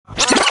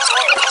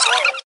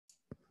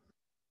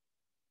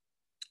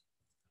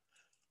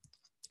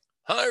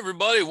Hi,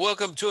 everybody.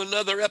 Welcome to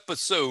another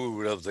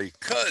episode of the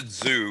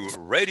Kudzu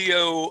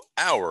Radio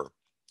Hour.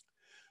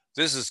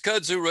 This is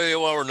Kudzu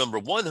Radio Hour number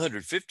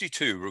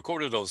 152,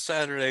 recorded on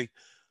Saturday,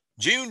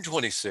 June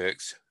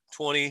 26,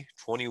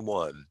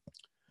 2021.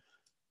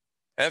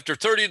 After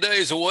 30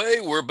 days away,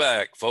 we're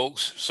back,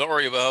 folks.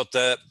 Sorry about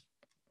that.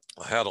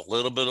 I had a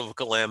little bit of a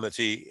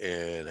calamity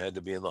and had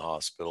to be in the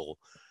hospital,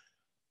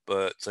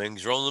 but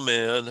things are on the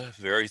mend.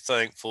 Very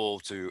thankful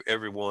to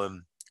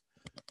everyone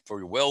for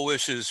your well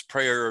wishes,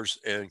 prayers,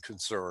 and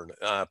concern.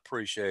 I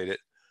appreciate it.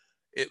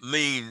 It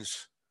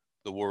means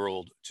the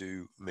world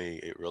to me.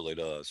 It really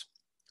does.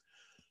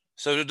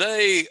 So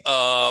today,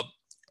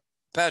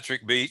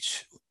 Patrick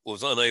Beach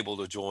was unable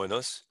to join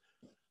us,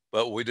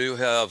 but we do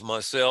have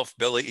myself,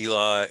 Billy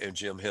Eli, and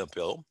Jim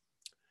Hemphill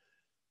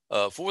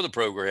for the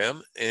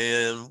program,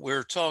 and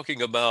we're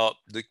talking about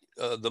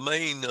the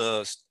main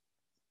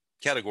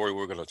category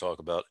we're going to talk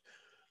about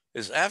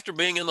is after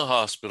being in the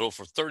hospital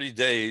for 30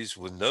 days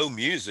with no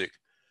music.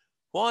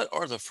 What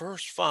are the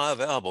first five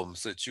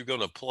albums that you're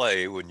going to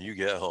play when you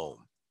get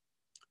home?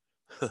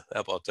 How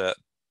about that?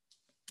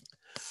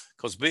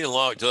 Because being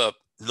locked up,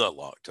 not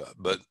locked up,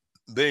 but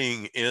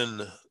being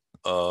in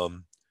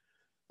um,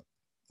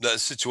 that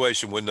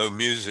situation with no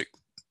music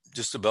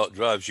just about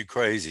drives you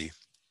crazy.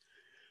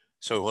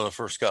 So when I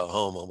first got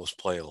home, I was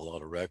playing a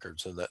lot of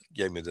records, and that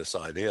gave me this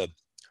idea.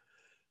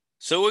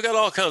 So we got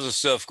all kinds of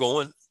stuff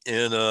going,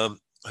 and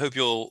hope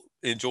you'll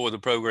enjoy the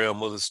program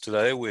with us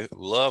today. We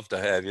love to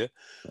have you.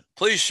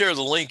 Please share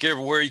the link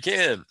everywhere you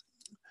can.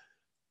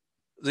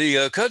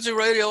 The Kudzu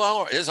Radio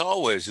Hour, as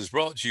always, is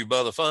brought to you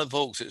by the fine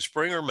folks at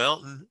Springer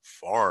Mountain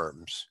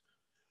Farms.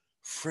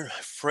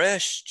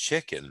 Fresh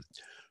chicken,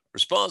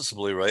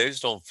 responsibly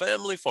raised on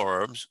family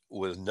farms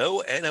with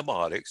no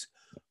antibiotics,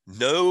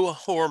 no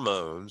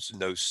hormones,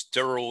 no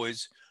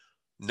steroids,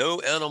 no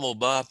animal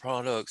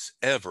byproducts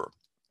ever.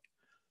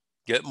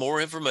 Get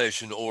more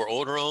information or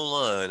order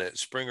online at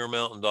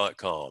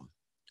springermountain.com.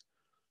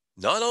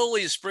 Not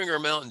only is Springer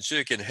Mountain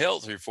chicken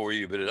healthier for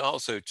you, but it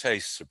also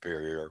tastes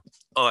superior.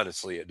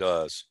 Honestly, it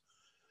does.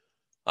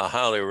 I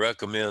highly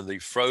recommend the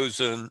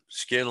frozen,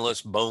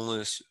 skinless,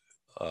 boneless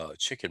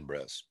chicken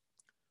breasts.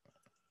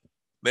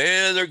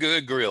 Man, they're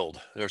good grilled.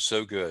 They're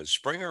so good.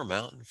 Springer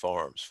Mountain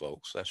Farms,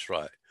 folks. That's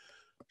right.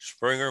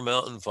 Springer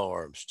Mountain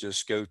Farms.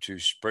 Just go to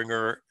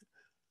springermtn.com,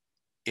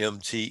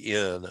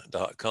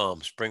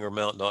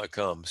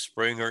 springermountain.com,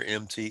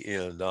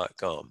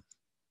 springermtn.com.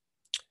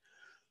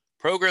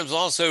 Program's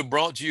also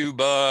brought to you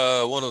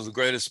by one of the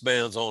greatest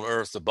bands on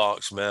earth, the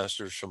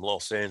Boxmasters from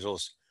Los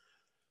Angeles,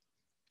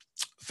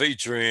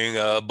 featuring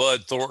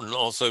Bud Thornton,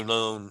 also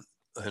known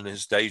in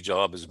his day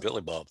job as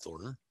Billy Bob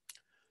Thornton,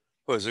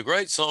 who is a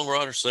great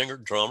songwriter, singer,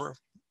 drummer,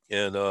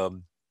 and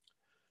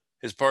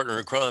his partner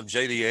in crime,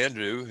 J.D.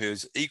 Andrew,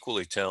 is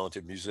equally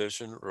talented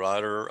musician,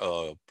 writer,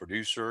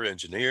 producer,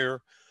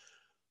 engineer.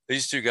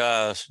 These two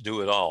guys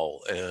do it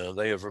all, and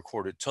they have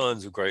recorded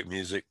tons of great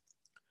music.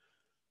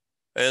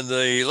 And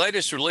the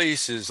latest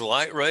release is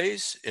Light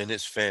Rays, and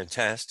it's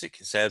fantastic.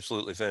 It's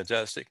absolutely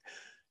fantastic.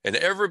 And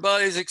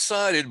everybody's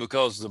excited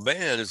because the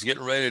band is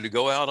getting ready to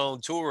go out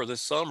on tour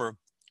this summer.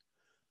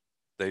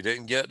 They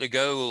didn't get to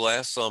go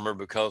last summer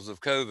because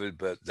of COVID,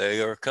 but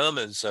they are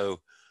coming.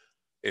 So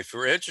if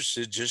you're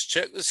interested, just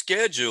check the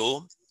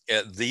schedule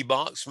at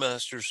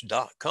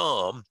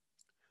theboxmasters.com.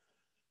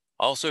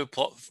 Also,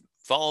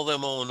 follow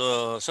them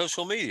on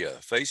social media,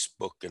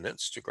 Facebook and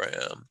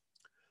Instagram.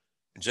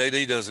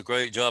 JD does a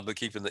great job of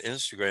keeping the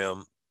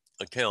Instagram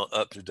account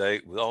up to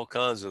date with all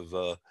kinds of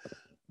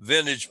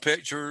vintage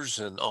pictures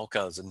and all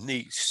kinds of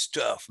neat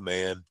stuff,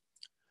 man.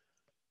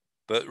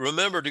 But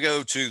remember to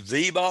go to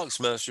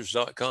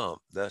theboxmasters.com.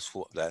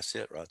 That's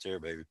it right there,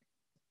 baby.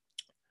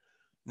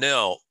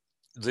 Now,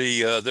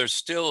 there's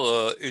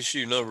still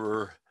issue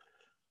number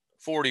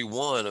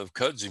 41 of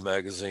Kudzu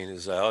Magazine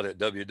is out at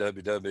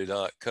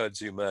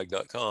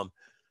www.kudzumag.com.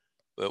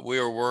 But we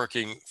are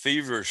working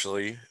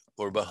feverishly.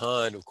 We're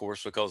behind, of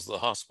course, because of the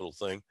hospital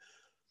thing,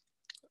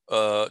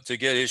 to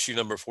get issue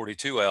number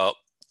 42 out.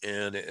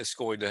 And it's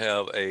going to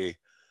have a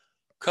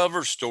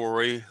cover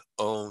story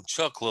on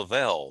Chuck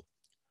Leavell,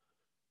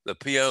 the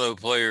piano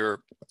player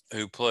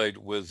who played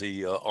with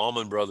the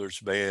Allman Brothers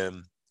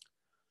band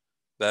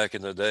back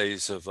in the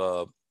days of,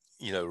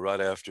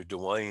 right after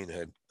Dwayne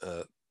had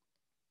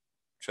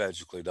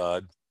tragically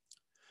died.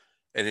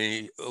 And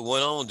he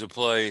went on to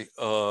play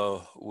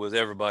with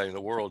everybody in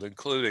the world,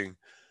 including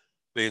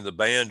being the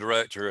band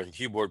director and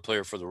keyboard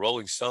player for the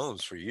Rolling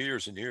Stones for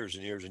years and years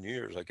and years and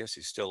years. I guess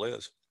he still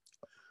is.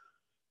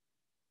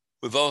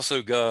 We've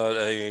also got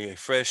a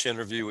fresh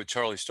interview with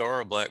Charlie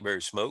Starr of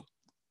Blackberry Smoke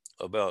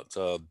about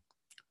uh,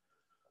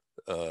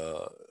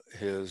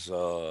 his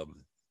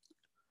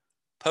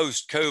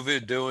post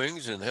COVID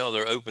doings and how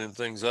they're opening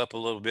things up a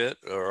little bit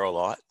or a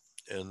lot.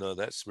 And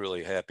that's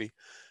really happy.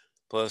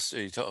 Plus,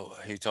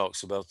 he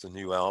talks about the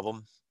new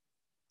album,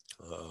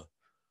 uh,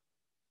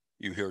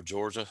 You Hear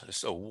Georgia.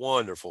 It's a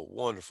wonderful,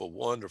 wonderful,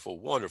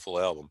 wonderful, wonderful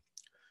album.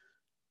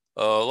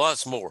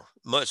 Lots more,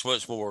 much,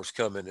 much more is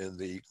coming in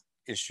the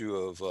issue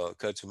of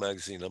Kudzu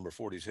Magazine number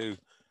 42.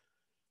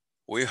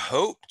 We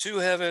hope to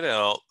have it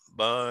out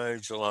by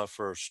July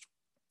 1st.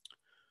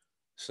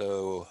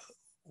 So,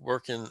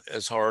 working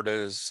as hard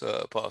as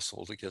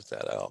possible to get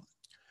that out.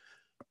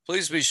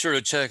 Please be sure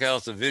to check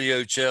out the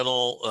video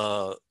channel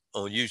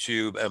on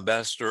YouTube,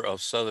 Ambassador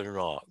of Southern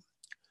Rock.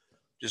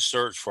 Just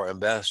search for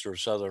Ambassador of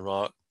Southern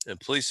Rock and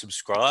please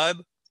subscribe.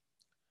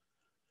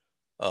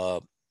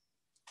 The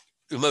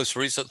most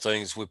recent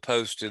things we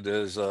posted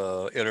is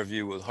an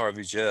interview with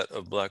Harvey Jett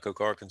of Black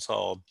Oak,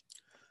 Arkansas.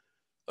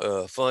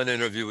 A fun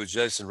interview with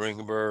Jason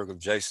Ringenberg of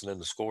Jason and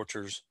the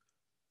Scorchers.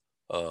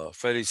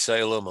 Freddie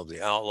Salem of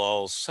the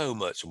Outlaws, so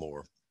much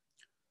more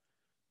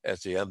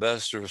at the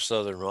Ambassador of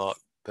Southern Rock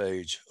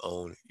page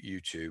on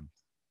YouTube.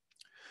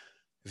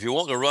 If you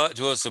want to write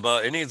to us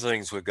about any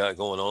things we've got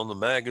going on, the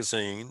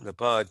magazine, the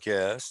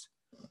podcast,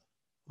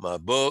 my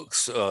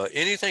books,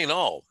 anything at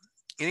all,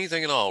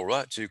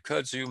 write to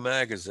Kudzu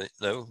Magazine.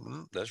 No,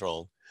 that's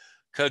wrong.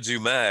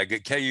 Kudzu Mag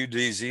at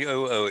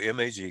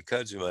KUDZOOMAG,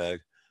 Kudzu Mag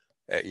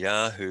at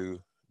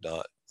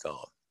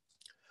yahoo.com.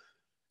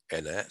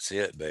 And that's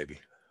it, baby.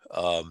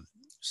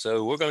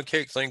 So we're going to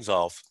kick things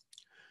off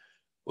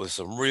with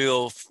some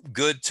real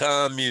good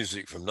time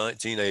music from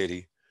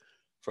 1980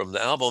 from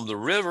the album The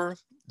River.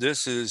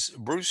 This is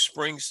Bruce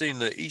Springsteen,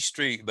 the E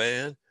Street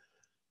Band,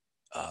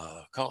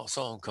 a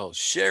song called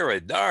Sherry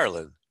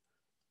Darling.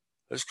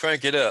 Let's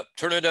crank it up.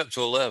 Turn it up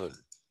to 11.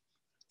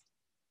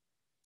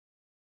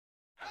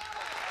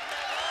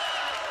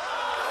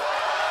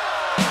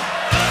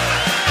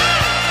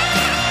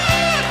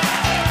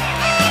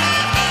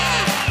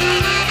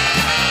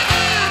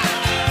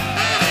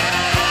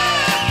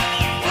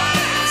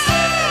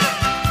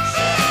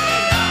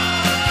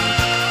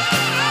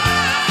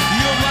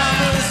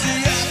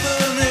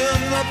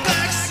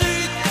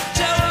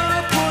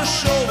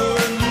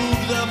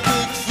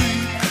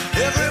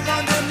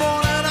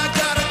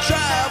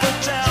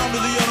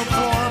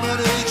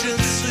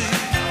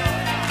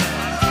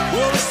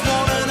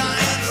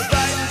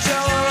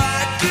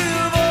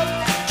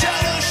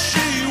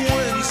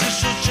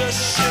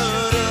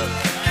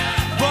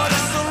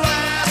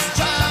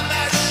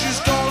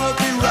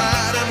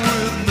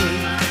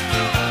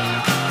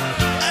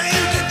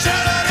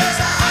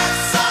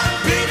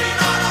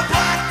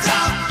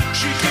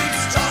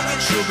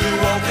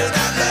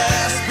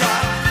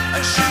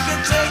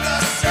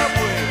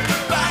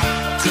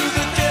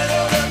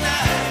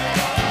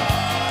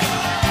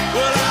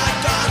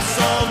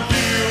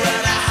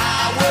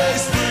 Highway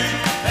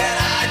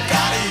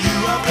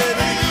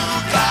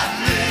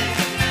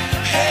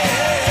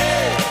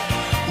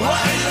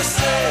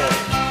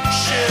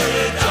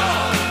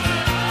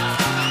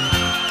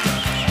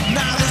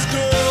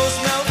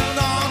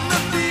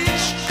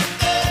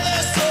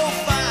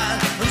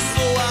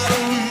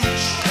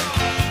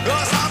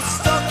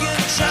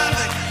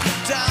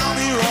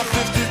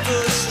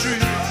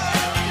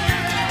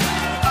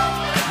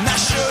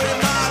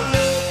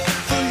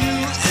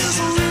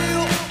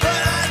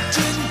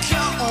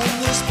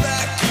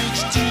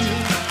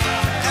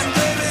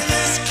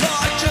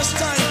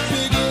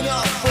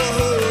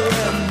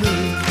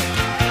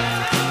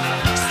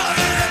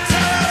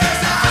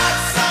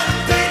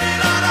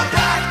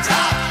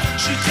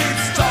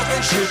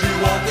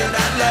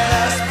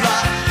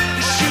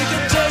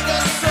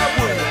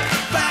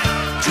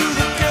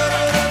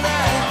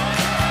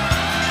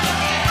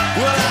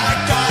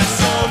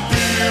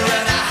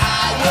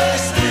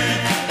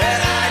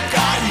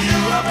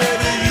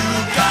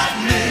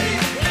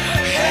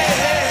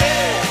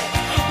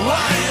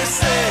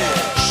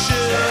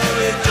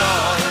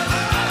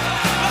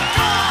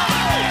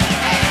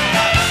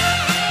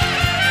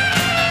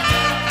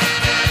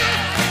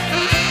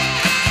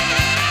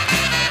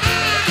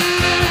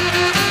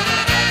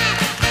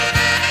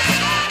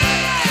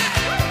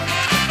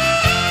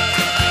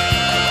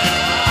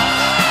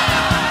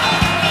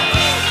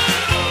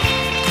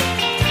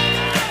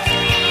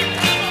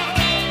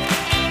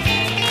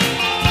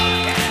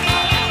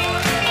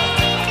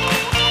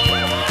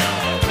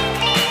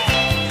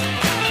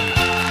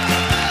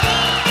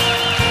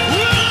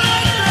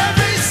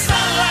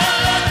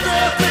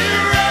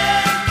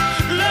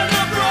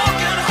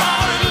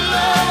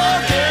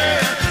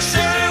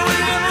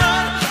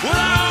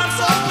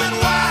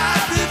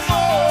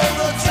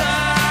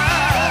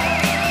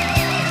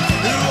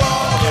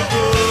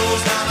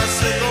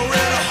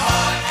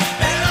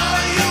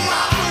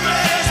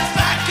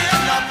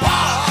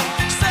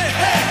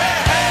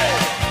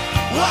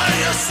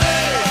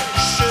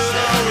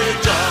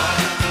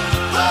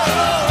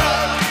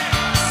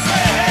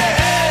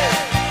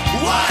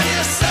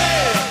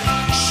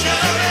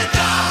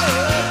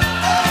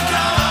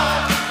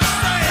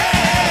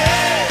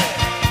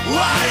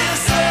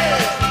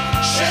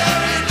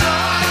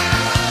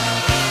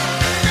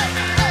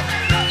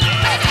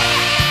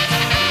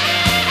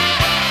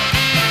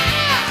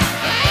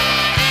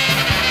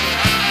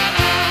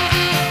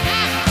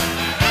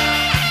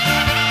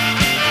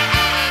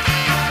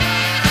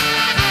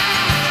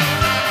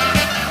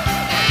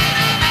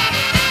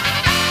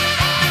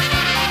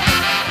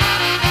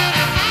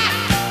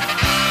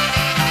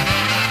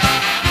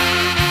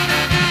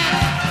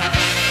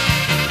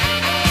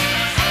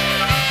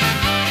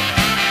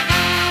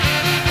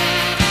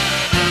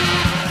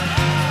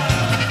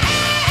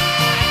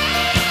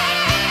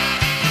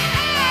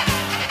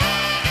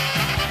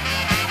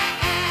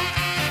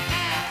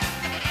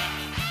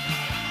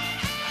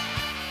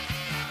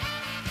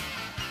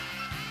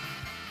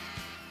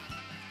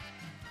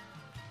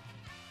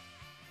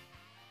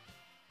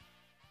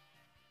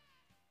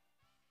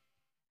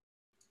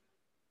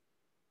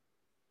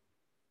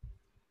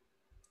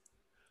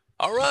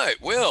All right.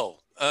 Well,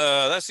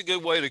 that's a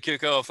good way to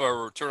kick off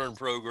our return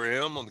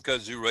program on the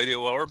Kudzu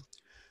Radio Hour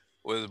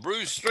with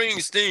Bruce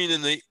Springsteen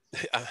and the,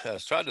 I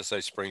was trying to say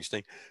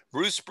Springsteen,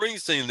 Bruce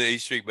Springsteen, the E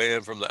Street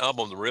Band from the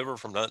album The River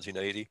from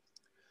 1980.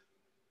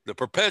 The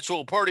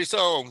Perpetual Party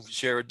Song,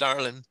 Sherrod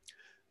Darling.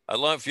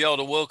 I'd like for y'all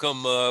to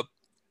welcome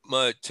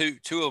my two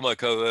of my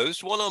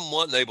co-hosts. One of them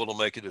wasn't able to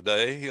make it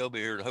today. He'll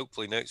be here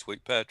hopefully next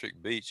week,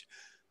 Patrick Beach.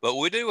 But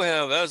we do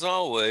have, as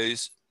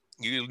always,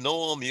 you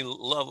know them, you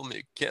love them,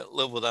 you can't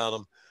live without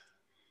them.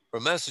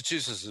 From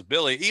Massachusetts is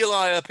Billy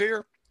Eli up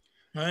here.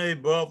 Hey,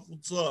 Buff,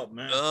 what's up,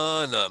 man?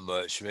 Not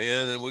much,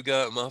 man. And we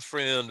got my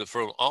friend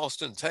from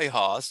Austin,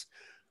 Tejas,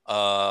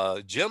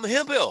 Jim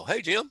Hemphill.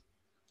 Hey, Jim.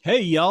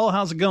 Hey, y'all.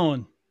 How's it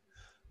going?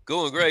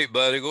 Going great,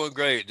 buddy. Going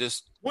great.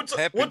 Just what's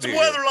the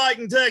weather like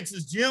in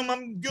Texas, Jim?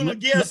 I'm gonna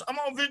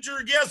venture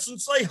a guess and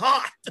say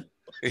hot.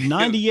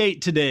 98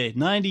 today.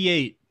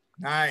 98.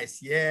 Nice.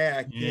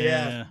 Yeah.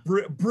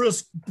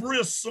 Brisk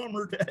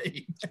summer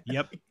day.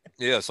 Yep.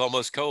 Yeah, it's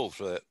almost cold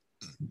for that.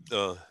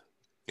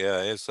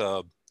 Yeah, it's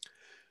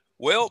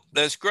well,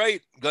 that's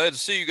great. Glad to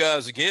see you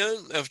guys again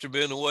after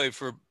being away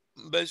for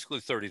basically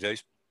 30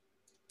 days.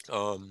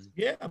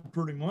 Yeah,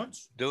 pretty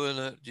much. Doing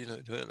that,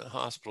 doing the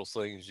hospital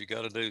things you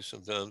got to do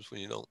sometimes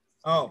when you don't.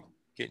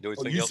 Can't do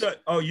anything else.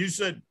 You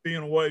said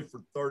being away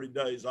for 30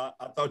 days. I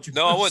thought you.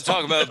 No, I wasn't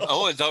talking about. I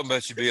wasn't talking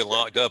about you being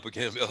locked up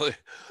again, Billy.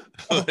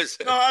 No,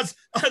 I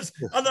thought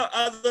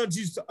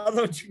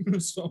you knew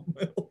something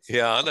else.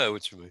 Yeah, I know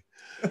what you mean.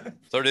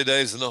 30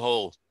 days in the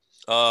hole.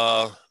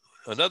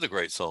 Another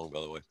great song,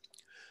 by the way.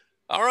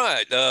 All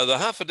right, the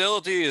High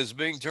Fidelity is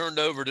being turned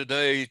over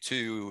today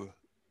to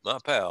my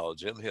pal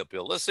Jim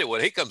Hemphill. Let's see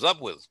what he comes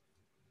up with.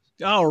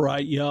 All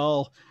right,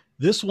 y'all.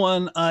 This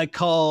one I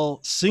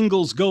call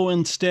Singles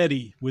Going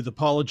Steady, with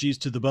apologies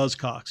to the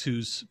Buzzcocks,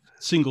 whose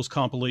singles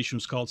compilation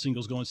was called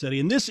Singles Going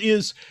Steady. And this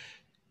is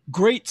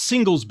great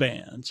singles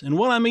bands. And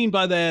what I mean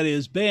by that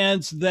is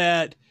bands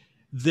that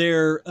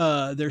their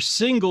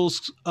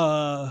singles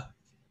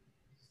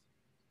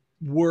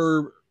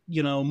were,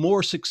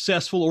 more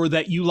successful, or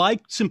that you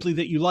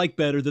like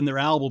better than their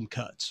album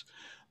cuts.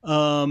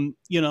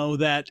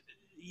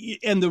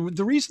 And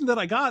the reason that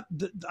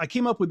I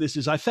came up with this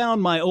is I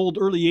found my old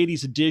early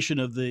 80s edition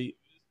of the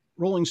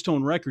Rolling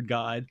Stone record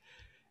guide,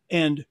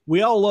 and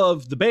we all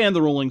love the band,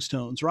 the Rolling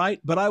Stones,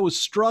 right? But I was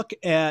struck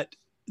at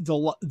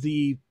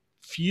the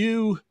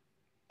few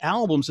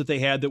albums that they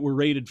had that were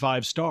rated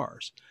 5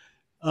 stars.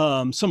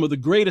 Some of the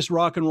greatest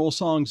rock and roll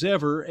songs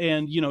ever.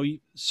 And,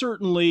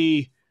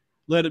 certainly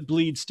Let It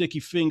Bleed, Sticky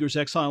Fingers,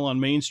 Exile on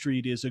Main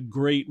Street is a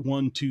great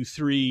 1, 2,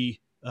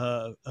 3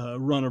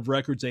 run of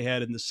records they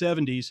had in the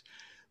 70s.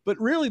 But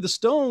really the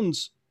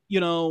Stones,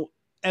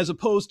 as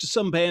opposed to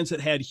some bands that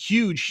had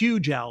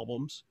huge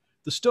albums,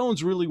 the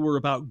Stones really were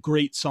about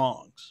great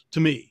songs to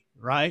me.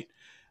 Right.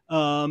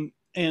 And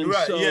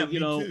right, so, yeah, me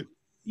too.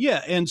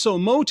 Yeah. And so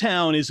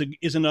Motown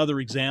is another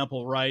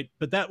example. Right.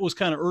 But that was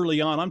kind of early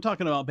on. I'm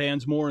talking about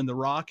bands more in the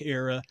rock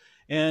era.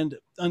 And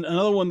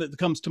another one that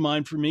comes to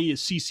mind for me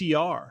is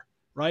CCR.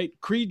 Right.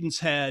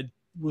 Creedence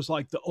was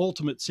like the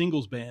ultimate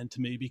singles band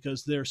to me,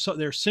 because their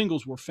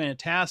singles were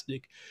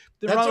fantastic.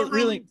 That's a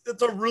really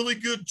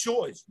good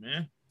choice,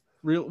 man.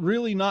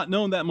 Really not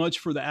known that much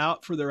for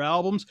their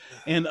albums.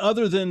 And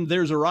other than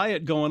There's a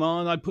Riot Going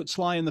On, I'd put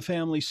Sly and the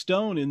Family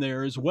Stone in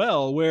there as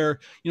well,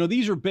 where,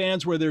 these are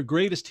bands where their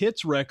greatest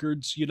hits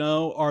records,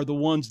 are the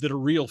ones that are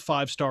real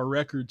 5-star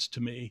records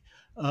to me.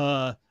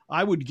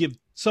 I would give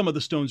some of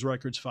the Stones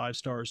records 5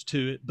 stars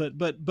to it,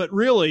 but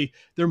really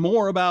they're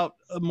more about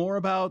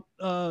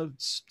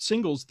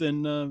singles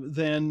than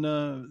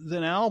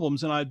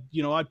albums. And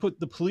I'd put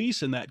the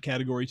Police in that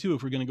category too,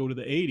 if we're going to go to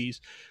the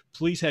 80s.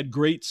 Police had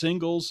great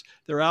singles.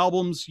 Their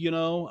albums,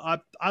 I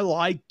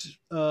liked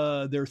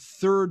their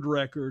third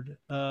record.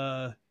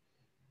 It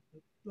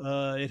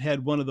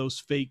had one of those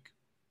fake.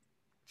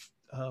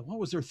 What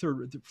was their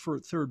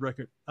third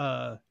record?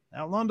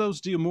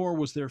 Outlandos d'Amour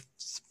was their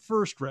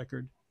first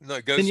record. No,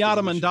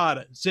 Zenyatta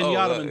Mandata.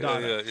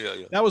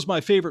 Yeah. That was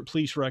my favorite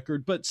Police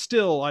record, but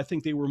still, I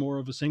think they were more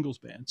of a singles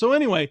band. So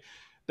anyway,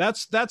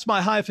 that's my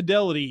High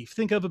Fidelity.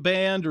 Think of a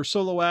band or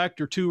solo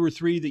act or 2 or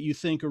 3 that you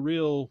think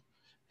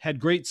had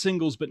great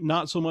singles, but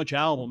not so much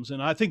albums.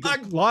 And I think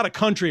that a lot of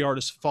country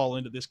artists fall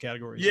into this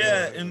category.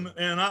 Yeah, and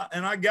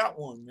I got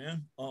one,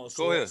 man.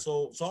 Go ahead.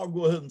 So I'll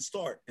go ahead and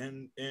start.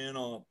 And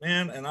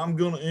I'm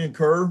gonna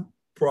incur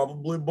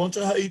probably a bunch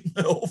of hate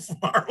mail from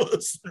our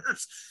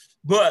listeners,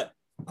 but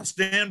I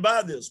stand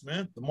by this,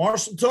 man. The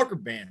Marshall Tucker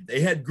Band, they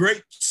had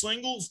great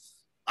singles.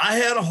 I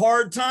had a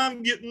hard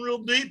time getting real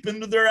deep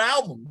into their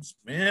albums,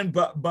 man.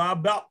 But by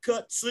about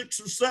cut 6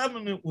 or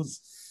 7, it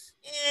was,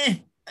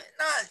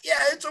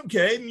 it's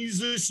okay.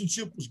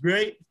 Musicianship was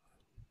great,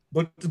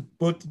 but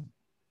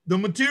the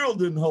material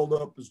didn't hold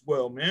up as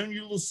well, man.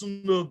 You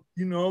listen to,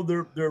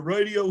 their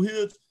radio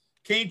hits.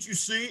 Can't You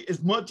See?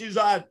 As much as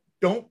I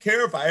don't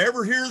care if I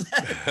ever hear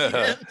that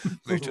again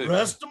for the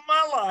rest of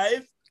my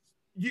life,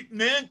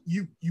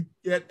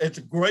 it's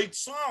a great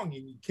song, and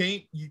you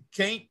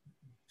can't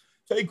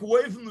take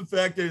away from the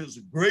fact that it's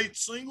a great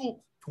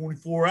single,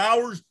 24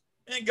 hours,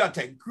 and got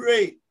that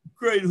great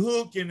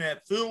hook in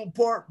that fiddle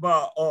part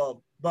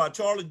by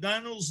Charlie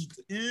Daniels at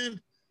the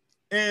end.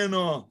 And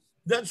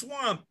that's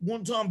why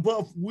one time,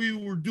 Buff, we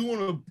were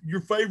doing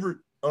your favorite,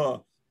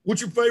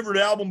 what's your favorite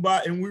album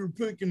by, and we were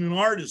picking an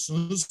artist.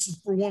 And this is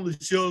for one of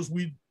the shows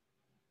we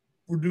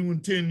were doing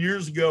 10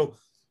 years ago.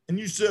 And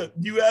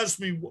you asked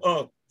me,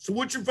 so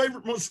what's your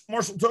favorite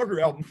Marshall Tucker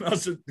album? I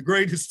said, The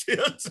Greatest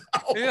Hits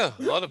album. Yeah,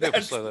 a lot of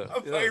people say that.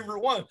 My favorite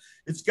one.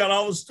 It's got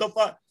all the stuff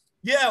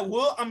yeah,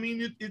 well, I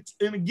mean,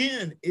 and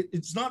again,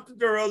 it's not that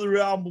their other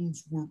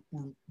albums were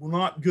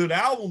not good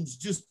albums,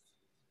 just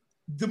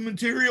the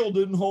material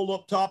didn't hold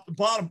up top to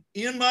bottom.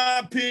 In my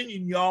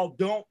opinion, y'all,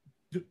 don't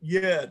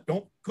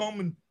come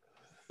and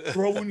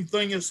throw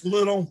anything that's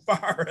lit on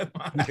fire at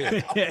my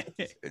house.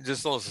 Just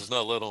as long as it's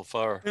not lit on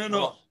fire. And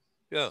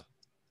yeah.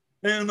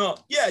 And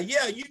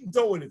you can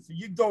throw it at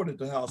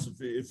the house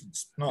if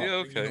it's not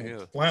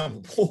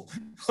flammable.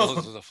 As long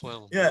as it's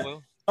flammable. Yeah.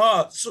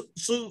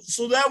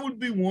 So that would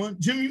be one.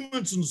 Jim, you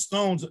mentioned the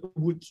Stones,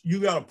 which you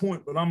got a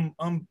point, but I'm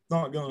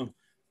not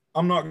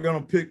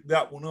gonna pick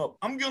that one up.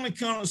 I'm gonna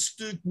kind of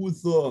stick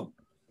with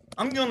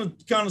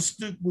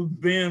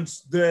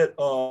bands that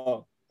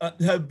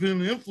have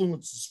been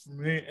influences for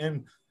me,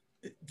 and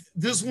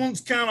this one's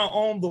kind of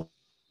on the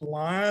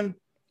line.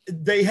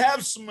 They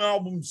have some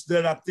albums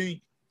that I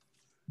think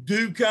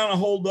do kind of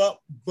hold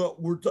up, but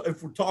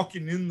if we're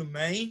talking in the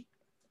main,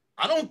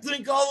 I don't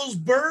think all those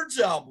Byrds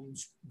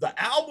albums, the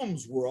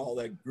albums were all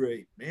that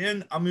great,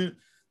 man. I mean,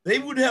 they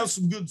would have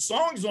some good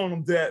songs on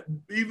them that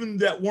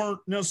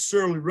weren't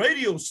necessarily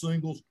radio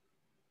singles.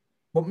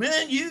 But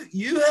man,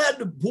 you had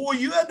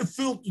to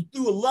filter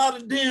through a lot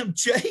of damn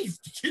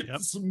chafe to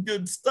get some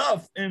good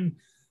stuff. And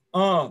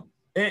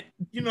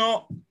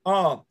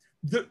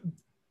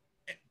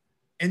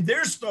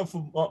their stuff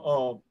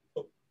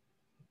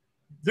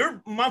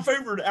my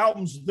favorite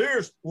albums of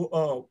theirs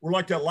were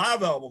like that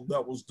live album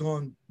that was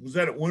done. Was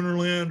that at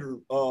Winterland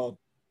or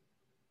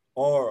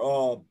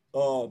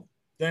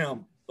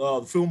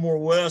the Fillmore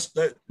West?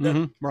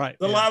 Right.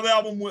 The live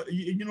album,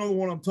 you know the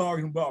one I'm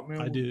talking about,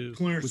 man. I do.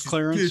 Clarence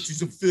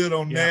pitches a fit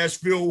on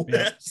Nashville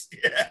West.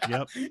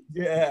 Yep.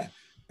 Yeah.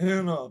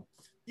 And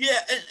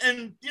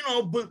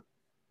but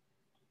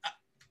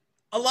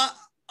a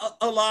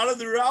lot of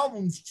their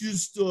albums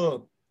just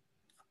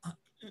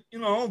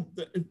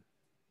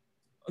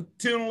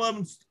 10,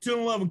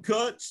 11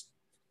 cuts,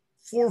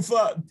 4 or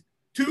 5,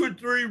 2 or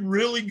 3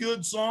 really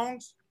good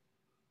songs,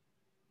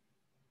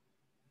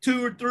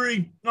 2 or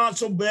 3 not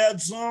so bad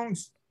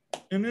songs,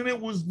 and then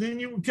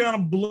you would kind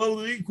of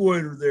below the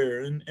equator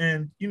there, and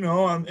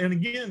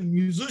again,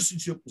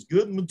 musicianship was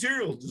good, and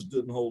material just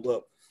didn't hold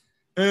up,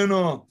 and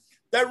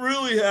that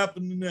really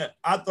happened in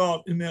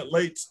that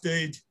late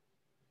stage.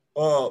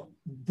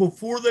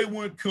 Before they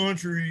went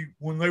country,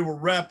 when they were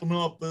wrapping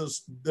up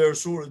as their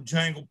sort of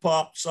jangle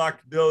pop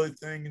psychedelic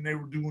thing, and they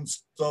were doing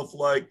stuff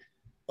like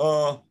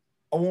I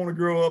Want to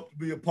Grow Up to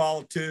Be a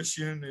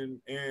Politician,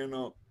 and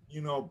I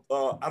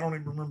don't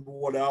even remember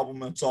what album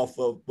that's off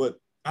of, but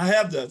I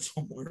have that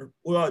somewhere.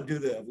 Well, I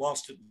did that. I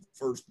lost it in the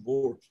first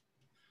divorce.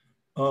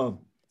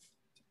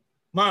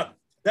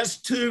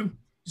 That's 2.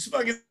 See if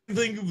I can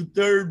think of a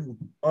third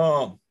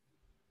one.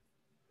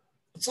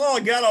 That's all I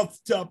got off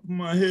the top of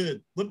my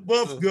head. Let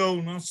Buff go,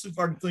 and I'll see if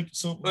I can think of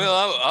something. Well,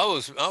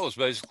 I was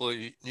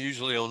basically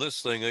usually on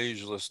this thing. I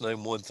usually just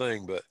name one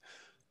thing, but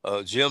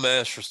Jim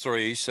asked for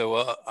 3,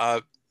 so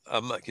I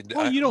might.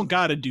 Well, you don't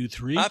got to do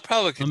 3. I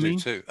probably can do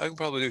 2. I can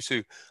probably do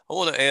 2. I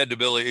want to add to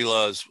Billy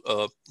Eli's,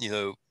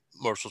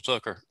 Marshall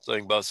Tucker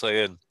thing by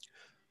saying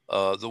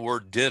the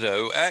word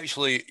ditto.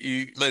 Actually,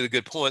 you made a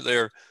good point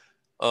there.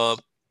 And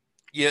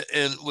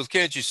with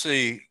Can't You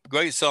See,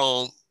 great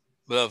song.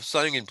 But I've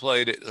sang and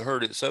played it and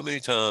heard it so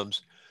many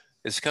times.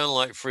 It's kind of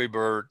like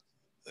Freebird.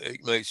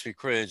 It makes me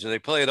cringe. And they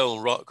play it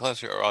on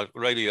classic rock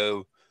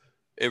radio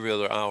every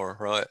other hour,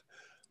 right?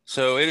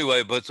 So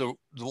anyway, but the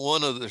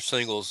one of their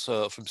singles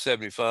from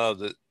 75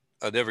 that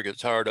I never get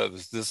tired of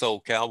is This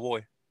Old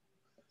Cowboy.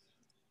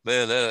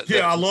 Man,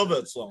 I love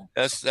that song.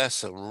 That's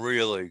some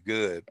really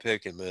good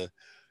picking, man.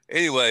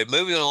 Anyway,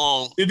 moving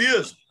along. It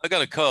is. I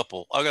got a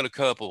couple.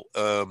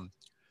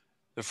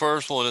 The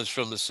first one is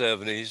from the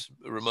 70s.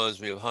 It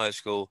reminds me of high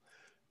school.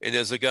 And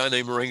there's a guy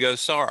named Ringo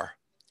Starr.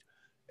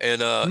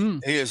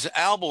 And his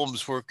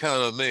albums were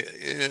kind of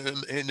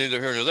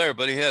neither here nor there,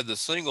 but he had the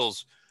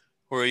singles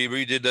where he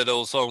redid that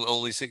old song,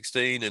 Only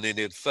 16, and he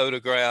did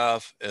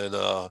Photograph, and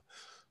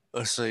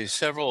let's see,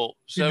 several.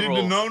 He did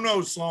the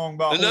No-No song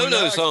about the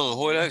No-No song,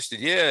 Hoyt Axton.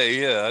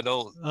 Yeah. I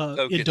don't.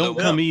 It don't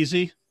come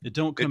easy. It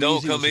don't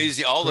come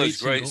easy. All those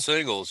great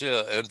singles.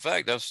 Yeah. In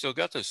fact, I've still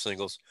got those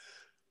singles.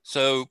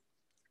 So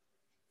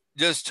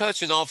just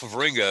touching off of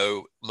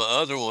Ringo, my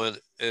other one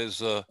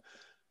is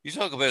you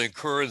talk about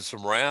incurring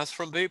some wrath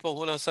from people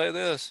when I say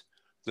this.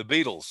 The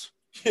Beatles.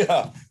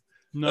 Yeah.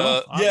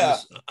 No.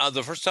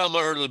 The first time I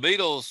heard of the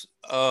Beatles,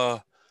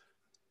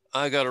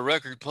 I got a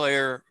record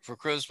player for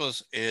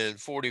Christmas and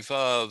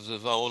 45s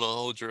of I Want to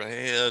Hold Your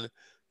Hand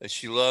and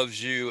She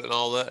Loves You and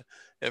all that.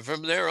 And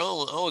from there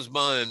on, I was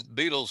buying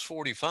Beatles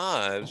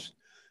 45s.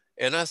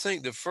 And I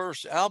think the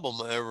first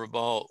album I ever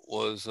bought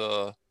was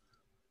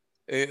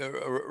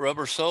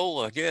Rubber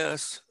Soul, I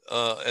guess.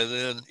 And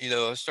then,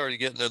 I started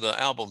getting into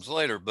albums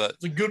later. But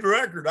It's a good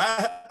record.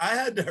 I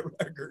had that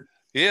record.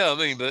 yeah, I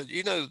mean, but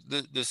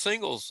the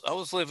singles, I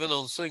was living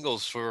on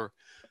singles for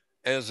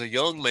as a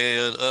young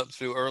man up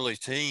through early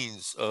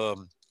teens,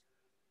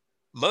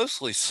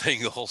 mostly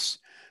singles,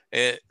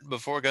 and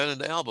before I got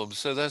into albums.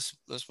 So that's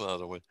my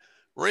other one.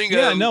 Ringo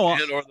Yeah, no,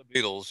 and or the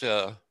Beatles.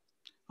 Yeah.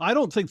 I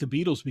don't think the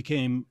Beatles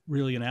became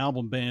really an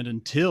album band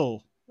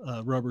until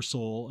Rubber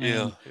Soul. And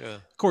Yeah. Yeah.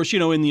 of course,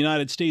 in the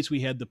United States,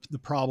 we had the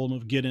problem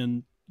of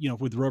getting,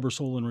 with Rubber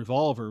Soul and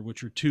Revolver,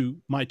 which are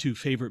my two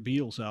favorite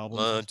Beatles albums.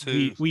 Mine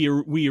too.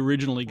 We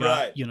originally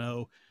got,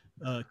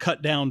 Right.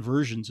 cut down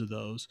versions of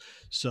those.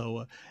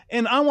 So,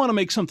 and I want to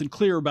make something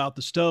clear about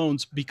the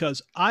Stones,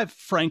 because I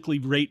frankly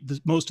rate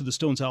most of the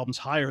Stones albums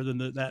higher than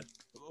that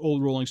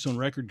old Rolling Stone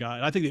record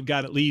guide. I think they've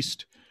got at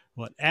least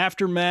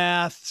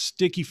Aftermath,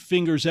 Sticky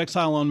Fingers,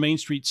 Exile on Main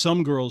Street,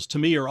 Some Girls, to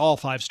me, are all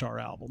 5-star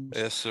albums.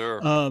 Yes,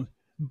 sir.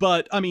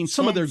 But I mean,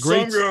 some of their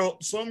great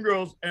Some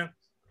Girls, and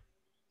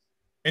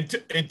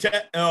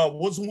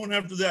what's the one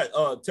after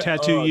that?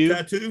 Tattoo You.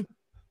 Tattoo.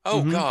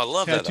 Oh God, I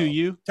love that. Tattoo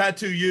You.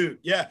 Tattoo You.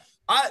 Yeah.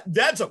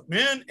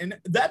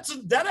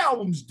 That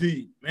album's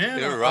deep, man.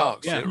 It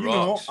rocks. Yeah. It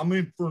rocks.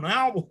 For an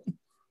album.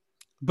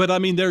 But I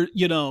mean,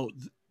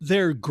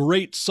 their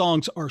great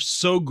songs are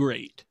so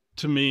great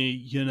to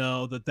me,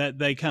 that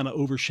they kind of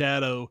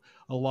overshadow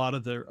a lot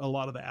of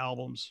the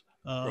albums,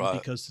 Right.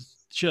 because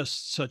it's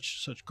just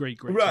such great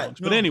Right. songs.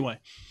 But No. anyway,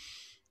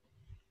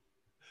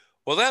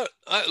 Well,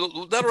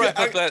 that'll wrap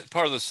up that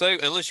part of the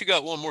segment. Unless you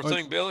got one more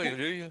thing, Billy,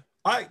 do you?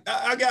 I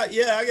got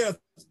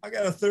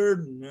a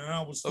third, and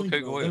I was thinking,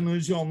 Okay, go ahead. and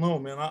as y'all know,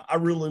 man, I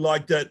really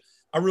like that.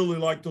 I really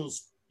like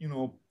those,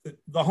 the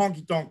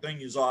honky tonk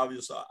thing is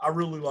obvious. I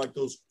really like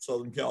those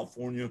Southern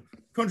California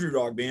country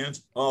rock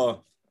bands,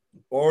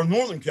 or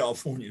Northern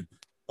California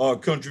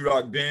country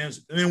rock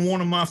bands. And then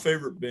one of my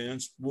favorite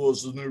bands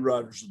was the New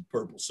Riders of the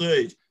Purple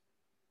Sage,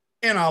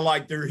 and I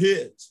like their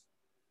hits.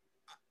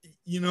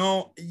 You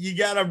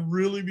got to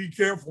really be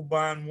careful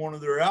buying one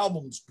of their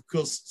albums,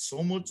 because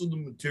so much of the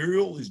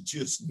material is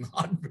just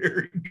not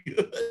very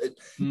good.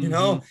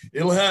 Mhm.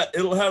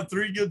 It'll have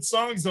 3 good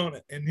songs on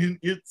it, and then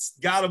it's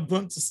got a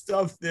bunch of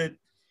stuff that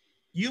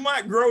you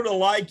might grow to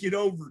like it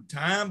over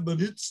time,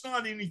 but it's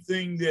not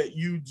anything that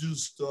you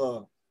just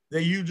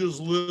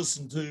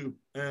listen to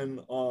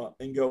and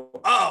go,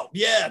 oh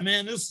yeah,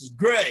 man, this is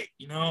great.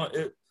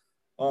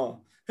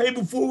 Hey,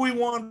 before we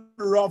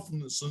wander off from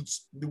this,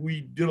 since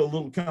we did a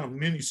little kind of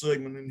mini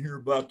segment in here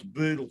about the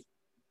Beatles,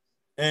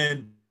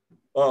 and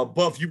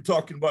Buff, you were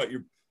talking about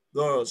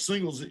the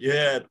singles that you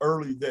had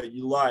early that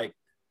you like.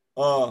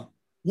 Both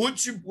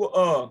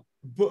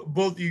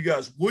of you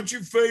guys, what's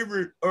your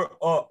favorite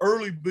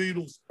early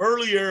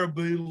era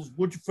Beatles?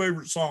 What's your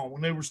favorite song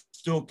when they were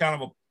still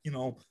kind of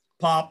a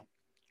pop,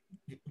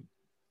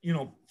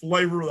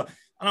 flavor of the?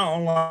 I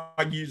don't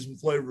like using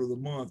flavor of the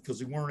month because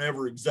they weren't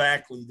ever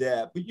exactly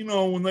that. But,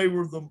 when they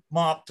were the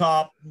mop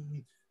top,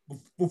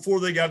 before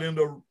they got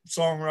into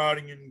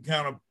songwriting and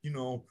kind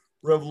of,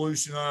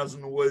 revolutionizing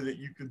the way that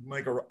you could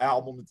make an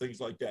album and things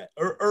like that.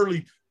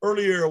 Early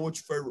era,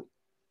 what's your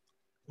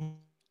favorite?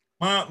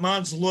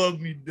 Mine's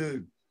Love Me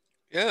Do.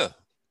 Yeah.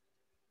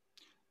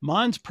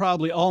 Mine's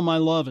probably All My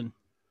Lovin'.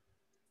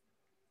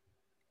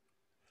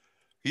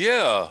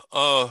 Yeah.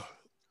 I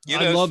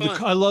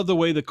love the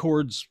way the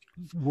chords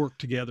work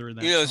together in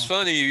that. It's song.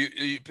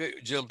 funny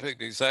Jim picked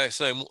the exact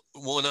same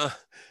one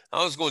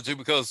I was going to,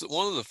 because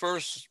one of the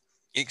first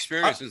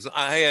experiences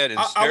I had in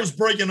I was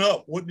breaking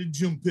up. What did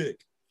Jim pick?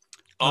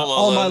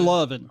 All My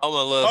Lovin'. All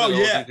My Lovin'.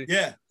 Oh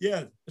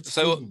yeah.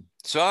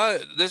 So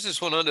this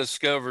is when I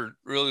discovered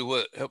really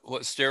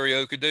what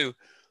stereo could do.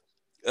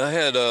 I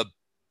had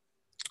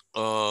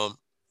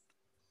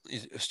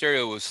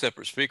stereo with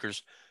separate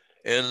speakers,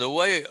 and the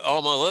way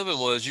All My Lovin'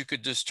 was, you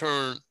could just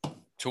turn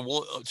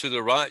to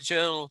the right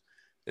channel,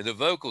 and the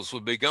vocals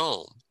would be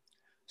gone,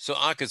 so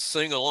I could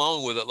sing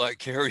along with it like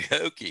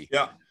karaoke.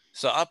 Yeah.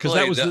 So I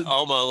played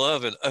All My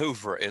Lovin'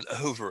 over and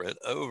over and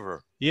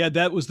over. Yeah,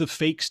 that was the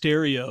fake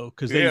stereo,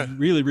 because they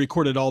really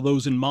recorded all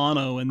those in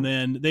mono, and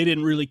then they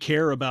didn't really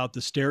care about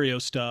the stereo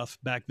stuff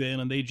back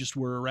then, and they just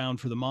were around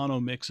for the mono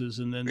mixes,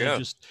 and then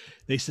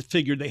they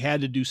figured they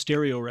had to do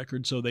stereo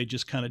records, so they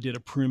just kind of did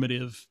a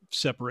primitive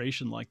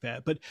separation like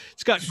that. But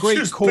it's got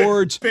great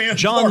chords.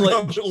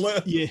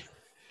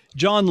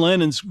 John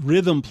Lennon's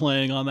rhythm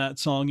playing on that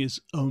song is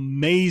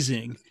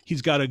amazing.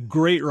 He's got a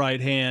great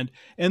right hand,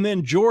 and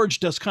then George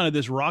does kind of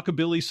this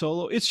rockabilly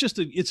solo. It's just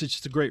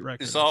a great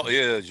record.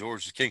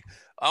 George is king.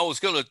 I was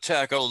going to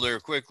tack on there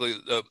quickly.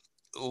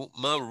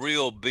 My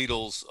real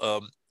Beatles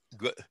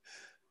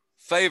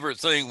favorite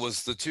thing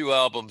was the 2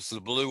 albums,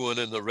 the blue one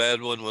and the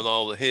red one, with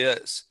all the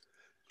hits.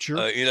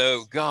 Sure.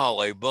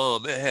 Golly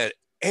bum, it had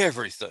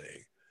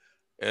everything,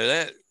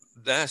 and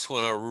that's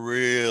when I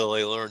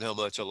really learned how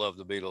much I love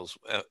the Beatles,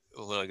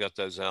 when I got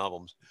those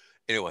albums.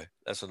 Anyway,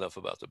 that's enough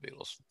about the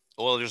Beatles.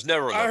 Well, there's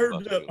never enough I heard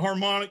about the that Beatles.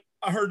 harmonic.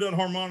 I heard that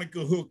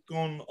harmonica hook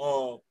on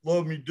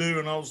 "Love Me Do,"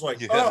 and I was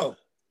like, Yeah. "Oh,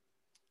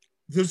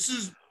 this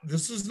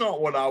is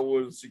not what I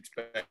was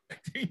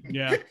expecting."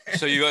 Yeah.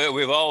 So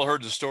we've all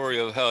heard the story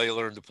of how you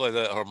learned to play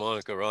that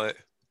harmonica, right?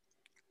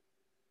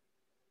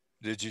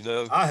 Did you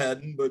know? I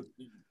hadn't, but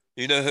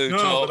You know who no,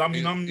 taught? but I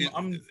mean,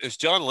 I'm It's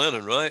John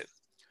Lennon, right?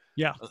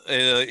 Yeah.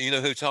 And you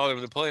know who taught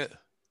him to play it?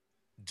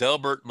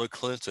 Delbert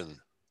McClinton.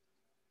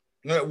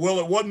 well,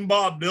 it wasn't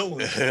Bob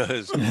Dylan.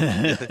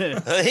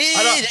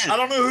 I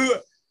don't know who.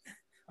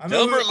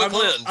 Delbert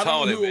McClinton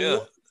taught him. Yeah,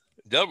 was.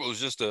 Delbert was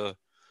just a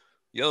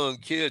young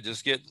kid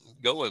just getting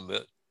going,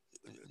 but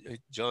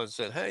John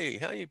said, "Hey,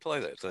 how you play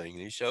that thing?"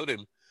 And he showed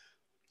him.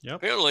 Yep.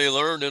 Apparently, he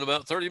learned in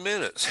about 30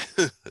 minutes.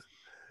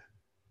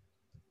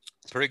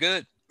 Pretty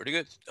good. Pretty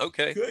good.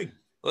 Okay. Good.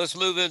 Let's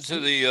move into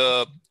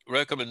the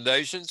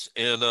recommendations.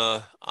 And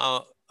I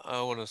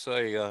want to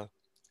say,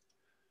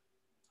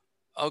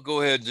 I'll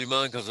go ahead and do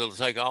mine because it'll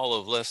take all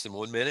of less than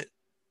 1 minute.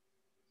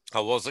 I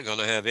wasn't going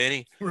to have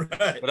any,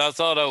 Right. but I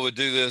thought I would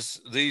do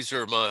this. These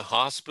are my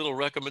hospital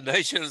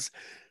recommendations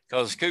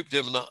because Coop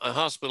did a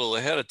hospital.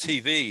 They had a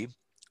TV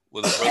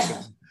with a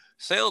broken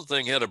sound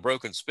thing, had a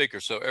broken speaker.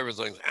 So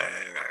everything,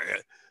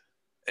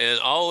 and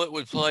all it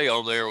would play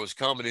on there was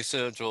Comedy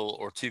Central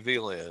or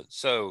TV Land.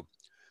 So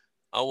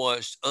I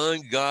watched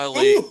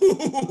ungodly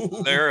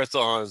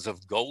marathons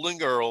of Golden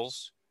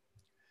Girls,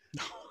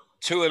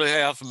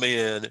 2.5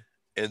 Men,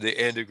 and the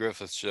Andy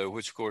Griffith Show,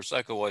 which of course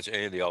I could watch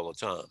Andy all the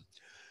time.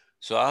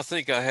 So I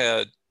think I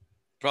had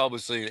probably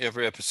seen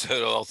every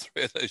episode of all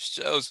three of those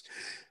shows.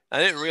 I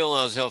didn't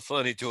realize how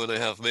funny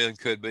 2.5 Men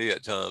could be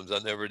at times. I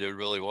never did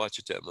really watch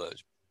it that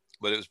much,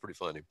 but it was pretty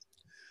funny.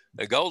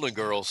 The Golden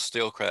Girls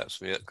still cracks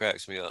me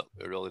up.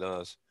 It really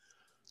does.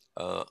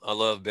 I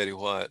love Betty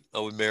White. I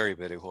would marry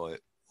Betty White.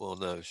 Well,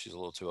 no, she's a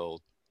little too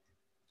old.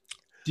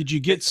 Did you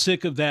get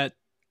sick of that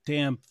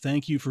damn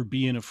 "thank you for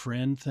being a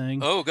friend"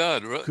 thing? Oh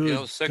God, Good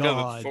I was sick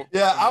God. of it.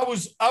 Yeah, I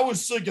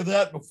was sick of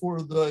that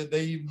before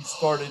they even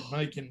started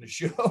making the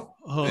show.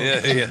 Oh,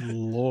 Yeah, good yeah.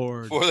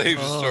 Lord. Before they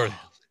even started.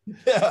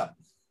 Yeah.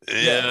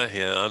 Yeah,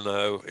 I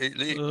know.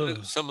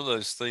 Some of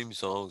those theme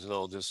songs and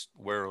all just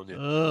wear on you.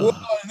 Well,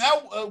 and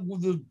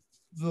that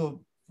the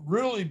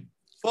really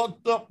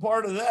fucked up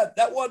part of that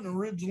wasn't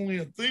originally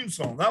a theme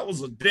song. That was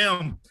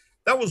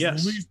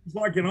Yes. released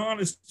like an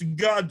honest to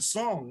God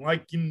song,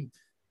 like in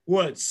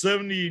what,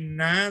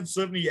 79,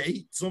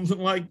 78, something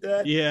like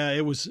that. Yeah,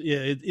 it was. Yeah,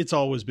 it's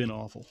always been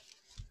awful.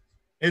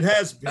 It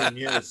has been,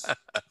 yes.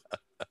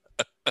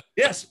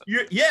 yes,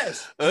 you're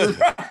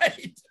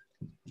right.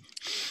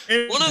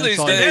 And One of these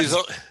all. days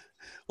on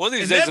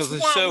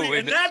the show,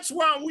 and that's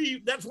why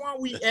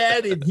we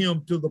added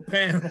him to the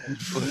panel,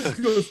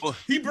 because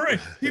he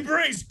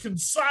brings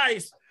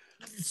concise,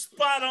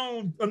 spot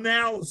on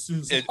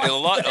analysis and a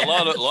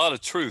lot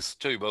of truth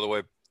too, by the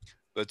way.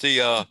 But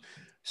the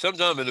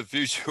sometime in the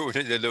future we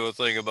need to do a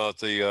thing about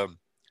the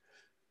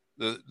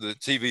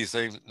TV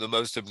theme, the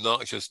most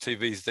obnoxious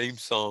TV theme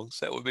songs.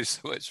 That would be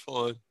so much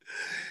fun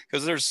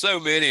because there's so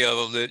many of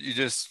them that you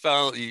just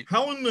found.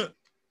 How in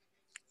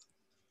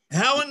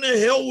the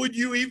hell would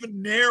you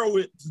even narrow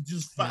it to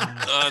just 5?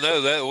 I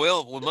know that.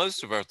 Well,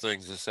 most of our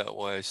things is that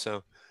way.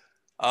 So,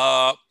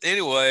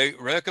 anyway,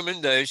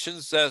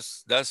 recommendations.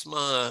 That's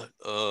my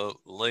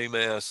lame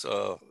ass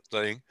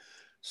thing.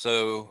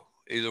 So,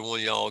 either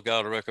one of y'all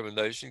got a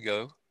recommendation?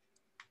 Go.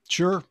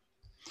 Sure.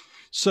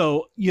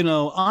 So,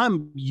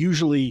 I'm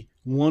usually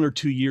 1 or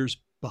 2 years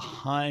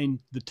behind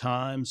the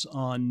times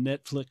on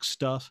Netflix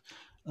stuff.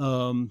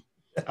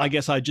 I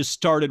guess I just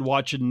started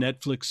watching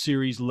Netflix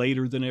series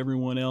later than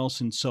everyone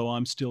else, and so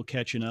I'm still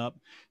catching up.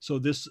 So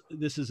this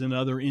is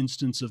another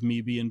instance of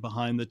me being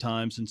behind the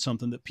times and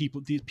something that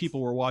these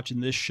people were watching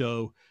this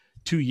show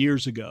 2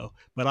 years ago,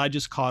 but I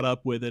just caught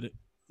up with it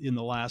in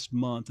the last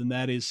month, and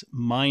that is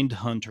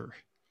Mindhunter.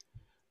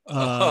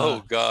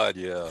 Oh God,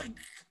 yeah.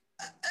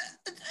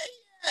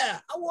 Yeah,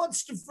 I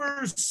watched the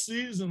first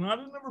season. I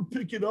didn't ever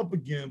pick it up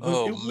again. But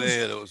Oh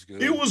man, it was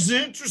good. It was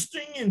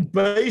interesting and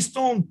based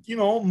on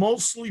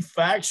mostly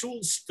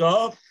factual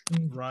stuff.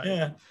 Right.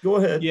 Yeah. Go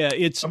ahead. Yeah,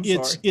 it's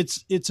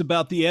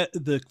about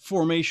the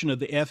formation of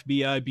the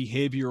FBI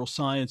Behavioral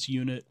Science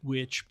Unit,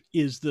 which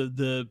is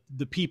the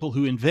people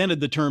who invented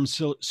the term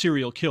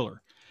serial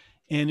killer,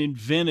 and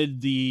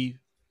invented the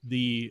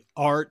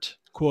art,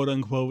 quote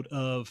unquote,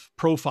 of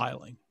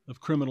profiling, of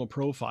criminal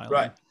profiling.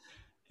 Right.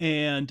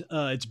 And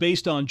it's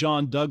based on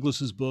John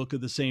Douglas's book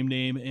of the same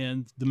name.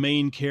 And the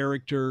main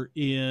character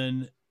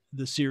in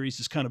the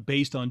series is kind of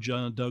based on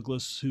John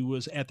Douglas, who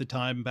was at the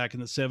time back in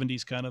the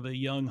 70s, kind of a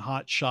young,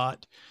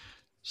 hotshot,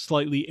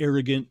 slightly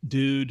arrogant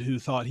dude who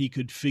thought he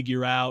could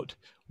figure out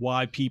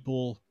why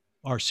people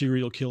are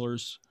serial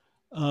killers.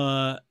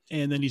 And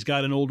then he's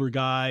got an older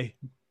guy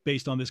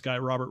based on this guy,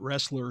 Robert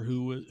Ressler,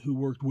 who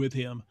worked with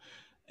him.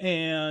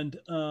 And,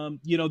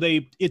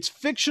 it's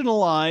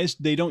fictionalized.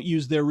 They don't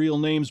use their real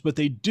names, but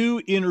they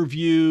do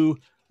interview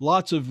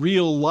lots of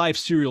real life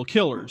serial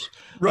killers.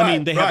 Right, I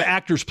mean, they have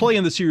actors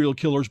playing the serial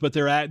killers, but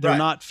they're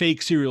not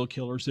fake serial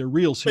killers. They're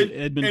real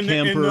Edmund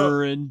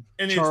Kemper and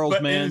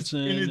Charles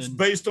Manson. And it's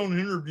based on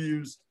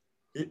interviews.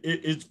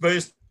 It's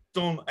based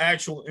on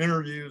actual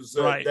interviews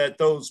that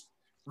those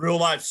real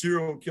life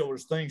serial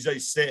killers, things they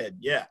said.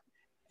 Yeah.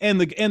 And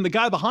the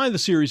guy behind the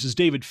series is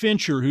David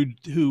Fincher,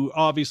 who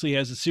obviously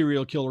has a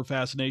serial killer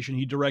fascination.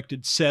 He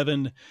directed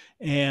Seven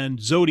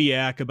and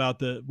Zodiac,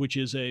 which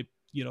is a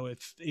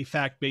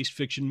fact-based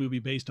fiction movie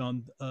based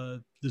on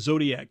the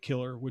Zodiac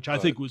killer, which I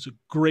think was a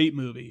great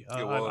movie.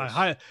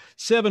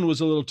 Seven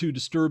was a little too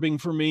disturbing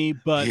for me,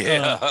 but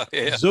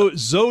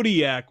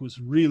Zodiac was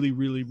really,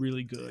 really,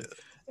 really good.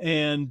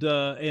 And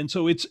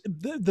so it's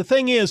the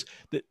thing is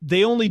that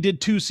they only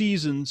did 2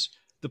 seasons.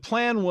 The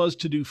plan was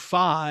to do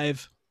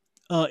 5.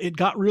 It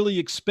got really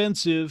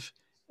expensive,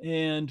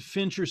 and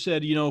Fincher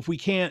said, if we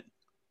can't,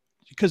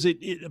 because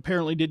it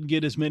apparently didn't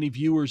get as many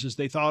viewers as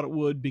they thought it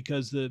would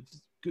because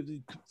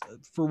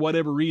for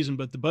whatever reason,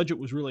 but the budget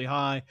was really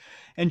high.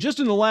 And just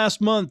in the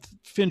last month,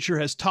 Fincher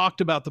has talked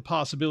about the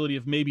possibility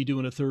of maybe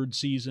doing a 3rd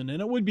season.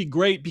 And it would be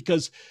great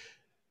because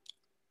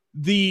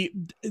they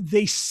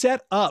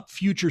set up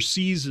future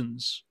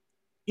seasons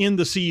in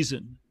the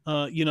season,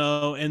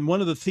 and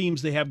one of the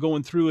themes they have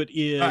going through it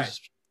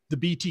is the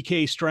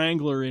BTK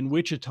Strangler in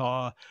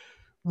Wichita,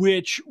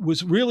 which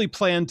was really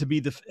planned to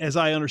be as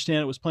I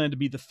understand it, was planned to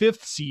be the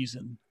 5th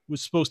season,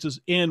 was supposed to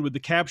end with the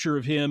capture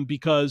of him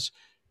because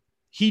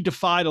he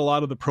defied a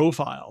lot of the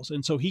profiles.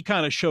 And so he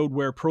kind of showed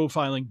where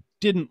profiling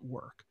didn't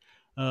work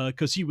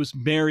because he was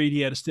married, he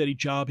had a steady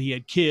job, he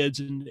had kids,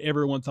 and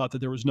everyone thought that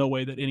there was no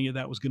way that any of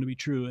that was going to be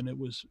true. And it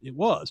was.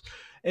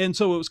 And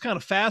so it was kind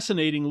of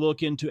fascinating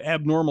look into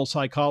abnormal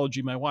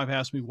psychology. My wife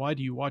asked me, why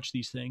do you watch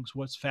these things?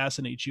 What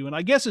fascinates you? And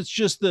I guess it's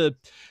just the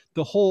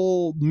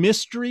whole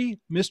mystery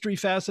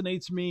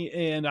fascinates me.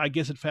 And I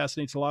guess it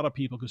fascinates a lot of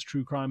people because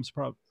true crime is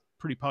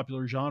pretty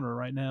popular genre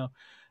right now.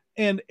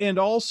 And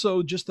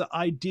also just the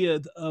idea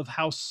of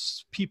how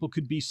people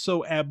could be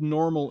so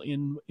abnormal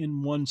in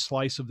one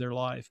slice of their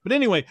life. But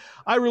anyway,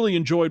 I really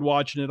enjoyed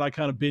watching it. I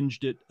kind of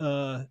binged it.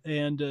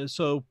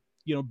 So,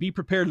 be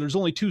prepared. There's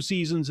only 2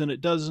 seasons and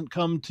it doesn't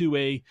come to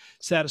a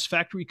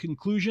satisfactory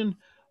conclusion.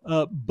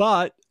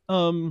 But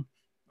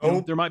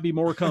there might be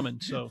more coming.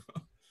 So,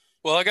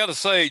 well, I got to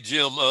say,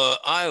 Jim,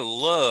 I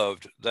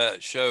loved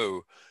that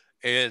show.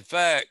 In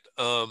fact,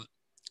 I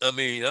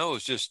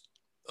was just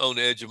on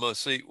the edge of my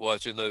seat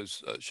watching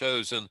those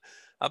shows, and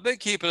I've been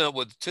keeping up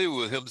with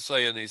him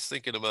saying he's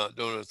thinking about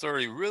doing a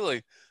 30.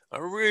 I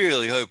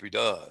really hope he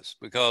does,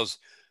 because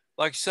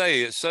like you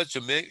say, it's such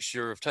a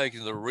mixture of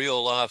taking the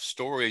real life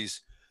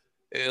stories.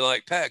 And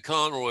like Pat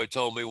Conroy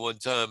told me one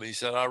time, he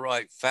said, I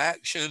write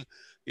faction,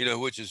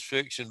 which is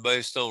fiction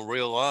based on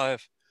real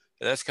life.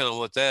 And that's kind of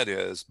what that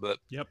is. But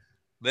yep,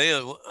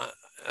 man,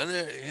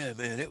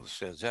 man, it was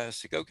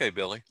fantastic. Okay,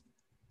 Billy.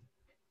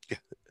 You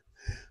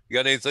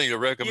got anything to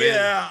recommend?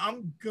 Yeah, I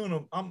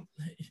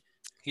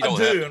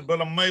do,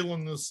 but I'm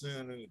mailing this in,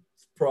 and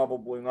it's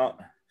probably not.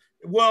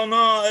 Well, no,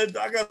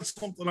 I got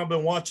something I've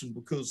been watching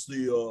because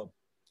the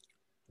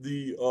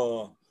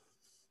 5th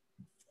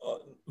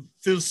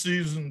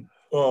season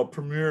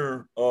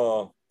premiere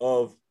of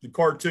the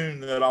cartoon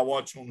that I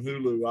watch on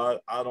Hulu.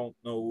 I don't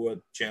know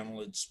what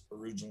channel it's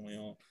originally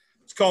on.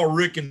 It's called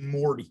Rick and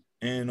Morty,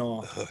 and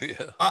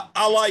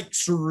I like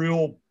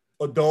surreal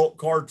adult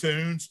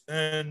cartoons,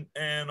 and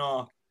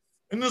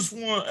this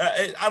one,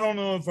 I don't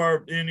know if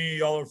any of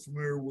y'all are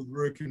familiar with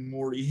Rick and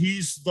Morty.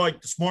 He's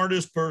like the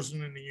smartest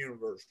person in the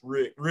universe,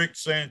 Rick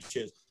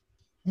Sanchez.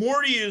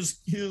 Morty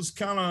is his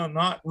kind of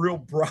not real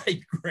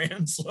bright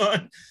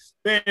grandson,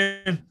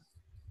 and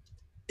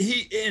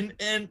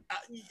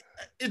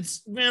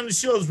it's, man, the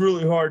show is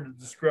really hard to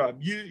describe.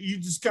 You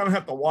just kind of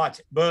have to watch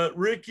it. But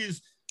Rick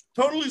is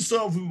totally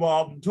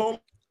self-involved and totally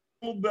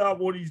about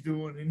what he's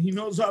doing, and he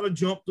knows how to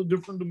jump to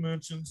different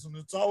dimensions, and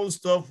it's all this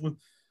stuff with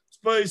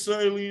space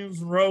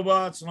aliens and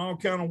robots and all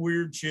kind of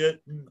weird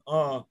shit. And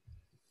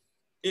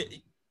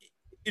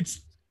it's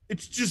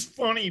just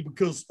funny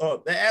because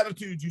the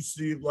attitude you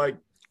see, like,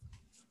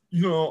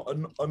 a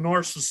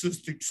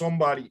narcissistic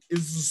somebody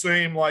is the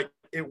same like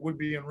it would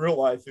be in real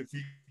life if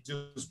he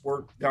just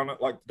worked down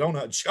at like the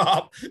donut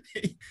shop.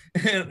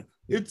 And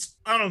it's,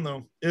 I don't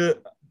know,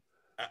 it's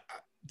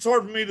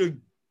hard for me to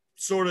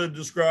sort of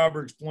describe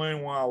or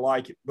explain why I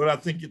like it, but I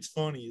think it's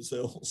funny as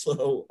hell.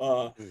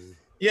 So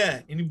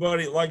yeah,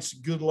 anybody that likes a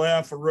good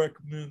laugh, I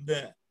recommend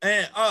that.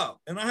 And I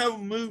have a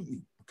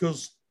movie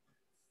because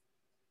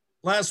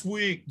last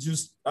week,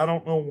 just, I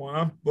don't know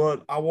why,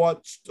 but I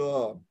watched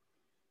Little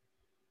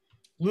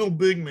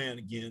Big Man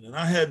again, and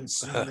I hadn't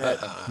seen that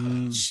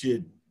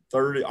shit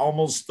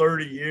almost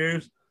 30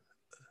 years.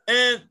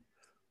 And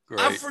Great.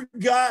 I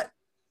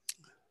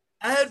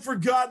had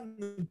forgotten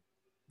the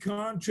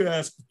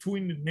contrast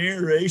between the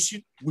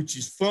narration, which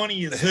is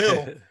funny as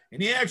hell,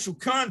 and the actual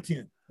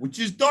content, which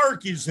is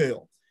dark as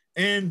hell.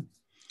 And,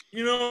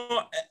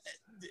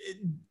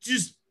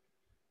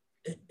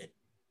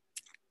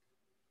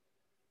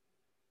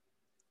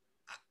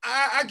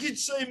 I could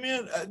say,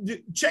 man,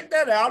 check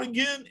that out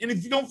again. And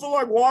if you don't feel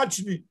like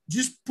watching it,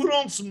 just put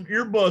on some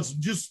earbuds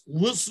and just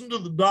listen to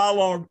the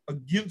dialogue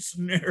against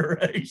the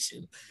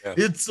narration. Yeah.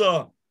 It's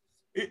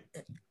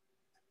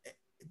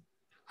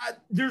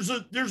there's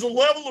a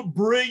level of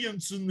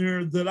brilliance in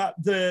there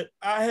that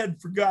I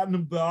had forgotten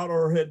about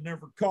or had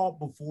never caught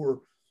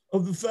before,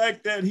 of the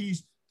fact that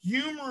he's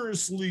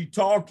humorously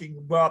talking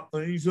about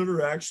things that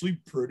are actually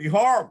pretty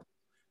horrible,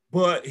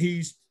 but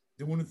he's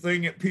doing the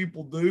thing that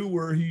people do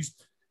where he's,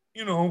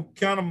 you know,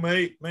 kind of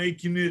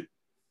making it,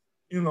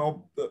 you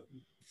know,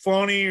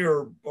 funny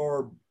or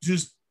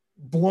just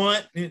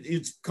blunt.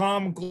 It's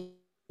comical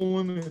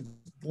in its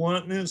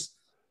bluntness.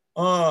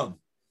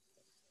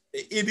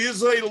 It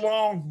is a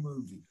long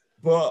movie,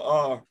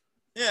 but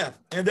yeah,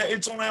 and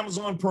it's on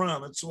Amazon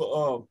Prime. It's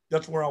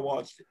that's where I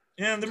watched it,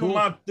 and them were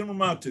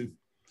my two.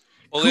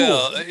 Well,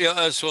 cool. yeah.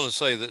 I just want to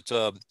say that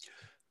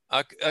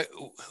I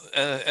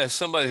as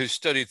somebody who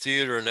studied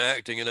theater and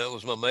acting, and that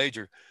was my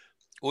major,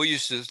 we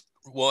used to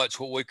watch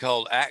what we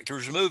called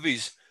actors'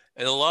 movies,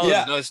 and a lot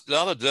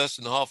of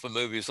Dustin Hoffman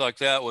movies like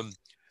that one,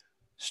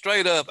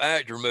 straight up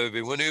actor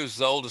movie when he was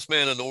the oldest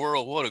man in the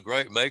world. What a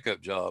great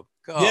makeup job!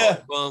 God, yeah,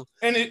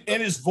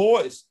 and his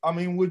voice. I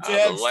mean, which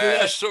adds the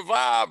last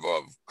survivor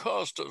of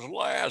Custer's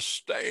last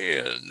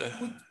stand,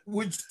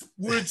 which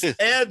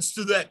adds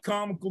to that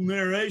comical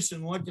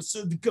narration. Like I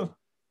said,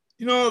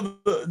 you know,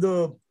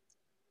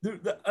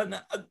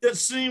 that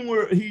scene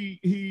where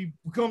he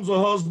becomes a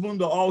husband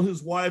to all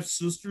his wife's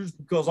sisters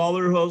because all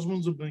their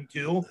husbands have been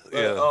killed.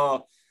 Yeah.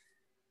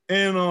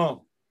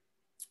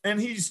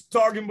 And he's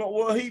talking about,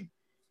 well, he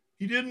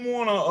didn't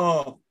want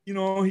to, you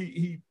know,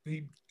 he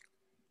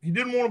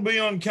didn't want to be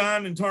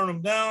unkind and turn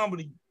them down, but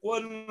he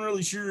wasn't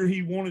really sure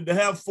he wanted to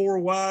have 4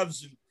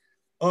 wives.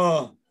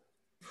 And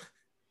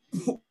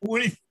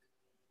when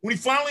he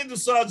finally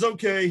decides,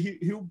 okay,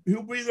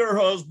 he'll be their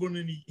husband,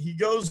 and he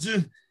goes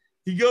into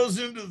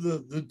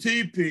the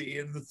teepee,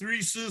 and the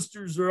 3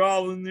 sisters are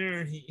all in there,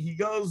 and he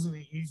goes and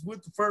he's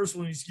with the first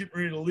one. He's getting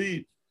ready to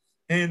leave,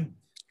 and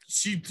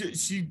she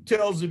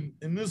tells him,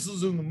 and this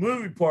is in the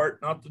movie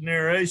part, not the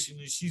narration,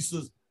 and she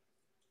says,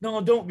 "No,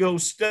 don't go,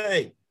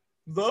 stay."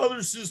 The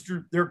other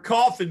sister, they're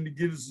coughing to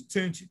get his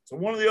attention. So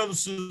one of the other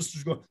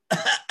sisters going,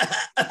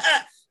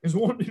 is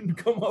wanting him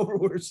to come over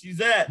where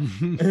she's at.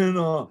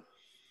 And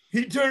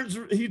he turns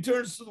to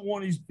the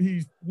one he's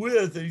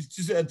with, and he's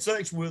just had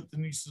sex with,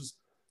 and he says,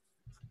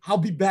 "I'll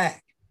be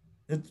back."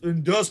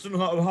 And Dustin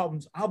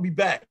Hoffman, "I'll be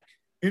back."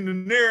 And the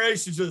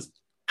narration says,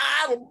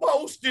 "I will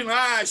boast and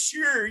I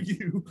assure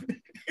you."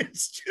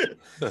 It's just,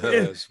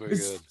 it's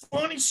good.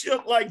 Funny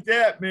shit like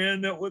that,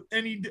 man.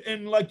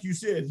 And like you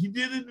said, he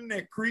did it in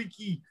that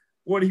creaky,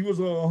 he was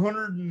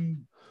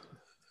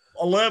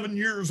 111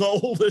 years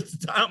old at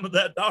the time of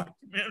that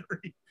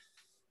documentary.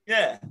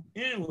 Yeah.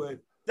 Anyway,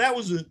 that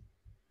was it.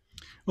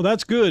 Well,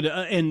 that's good.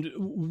 And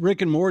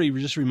Rick and Morty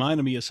just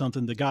reminded me of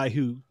something. The guy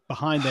who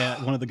behind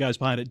that, one of the guys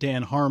behind it,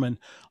 Dan Harmon,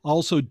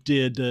 also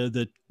did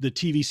the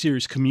TV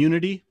series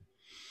Community.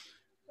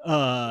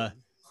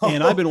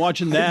 And I've been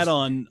watching that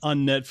on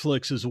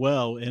Netflix as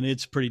well, and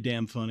it's pretty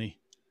damn funny.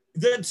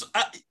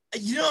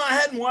 I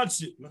hadn't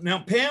watched it. Now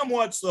Pam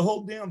watched the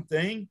whole damn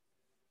thing,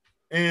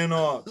 and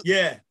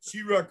yeah,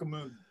 she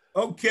recommended.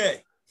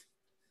 Okay,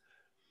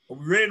 are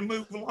we ready to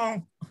move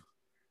along?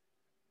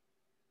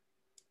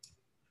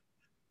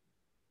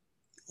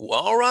 Well,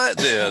 all right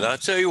then. I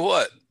tell you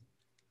what,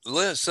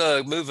 let's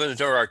move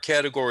into our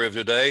category of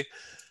today,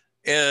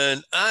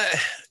 and I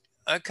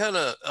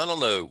don't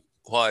know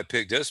why I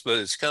picked this, but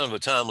it's kind of a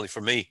timely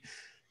for me.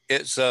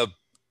 It's so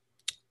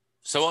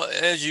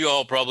as you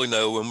all probably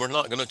know, and we're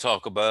not going to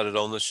talk about it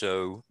on the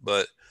show,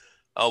 but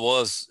I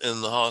was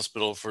in the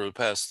hospital for the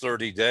past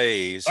 30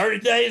 days. 30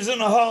 days in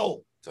a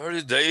hole.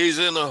 30 days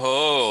in a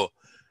hole.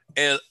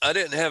 And I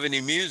didn't have any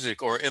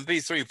music or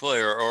MP3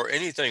 player or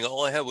anything.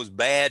 All I had was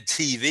bad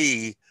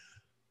TV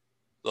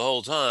the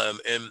whole time.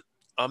 And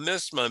I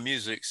missed my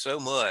music so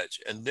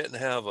much and didn't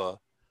have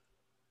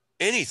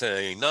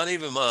anything, not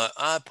even my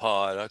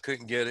iPod. I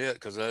couldn't get it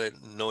because I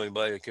didn't know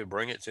anybody that could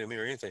bring it to me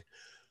or anything.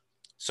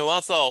 So I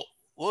thought,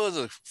 what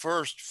are the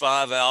first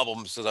 5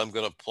 albums that I'm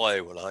going to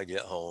play when I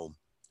get home?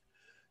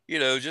 You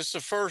know, just the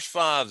first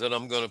 5 that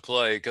I'm going to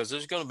play, because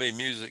there's going to be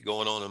music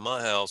going on in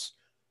my house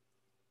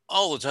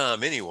all the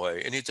time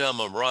anyway. Anytime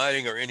I'm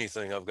writing or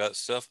anything, I've got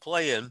stuff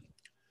playing.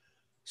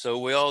 So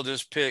we all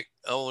just picked,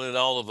 I wanted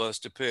all of us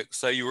to pick,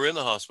 say you were in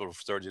the hospital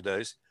for 30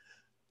 days.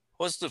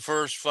 What's the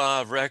first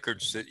 5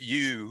 records that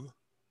you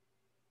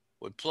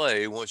would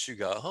play once you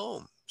got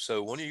home?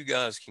 So one of you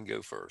guys can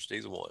go first,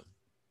 either one.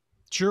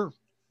 Sure,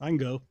 I can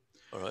go.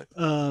 All right.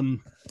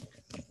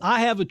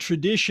 I have a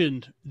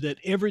tradition that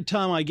every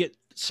time I get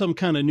some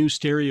kind of new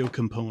stereo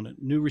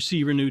component, new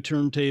receiver, new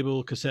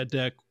turntable, cassette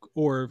deck,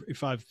 or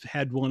if I've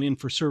had one in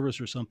for service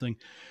or something,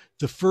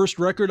 the first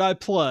record I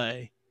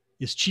play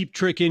is Cheap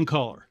Trick In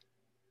Color.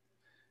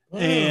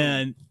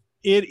 And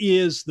it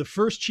is the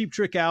first Cheap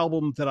Trick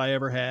album that I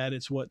ever had.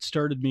 It's what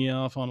started me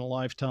off on a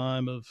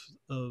lifetime of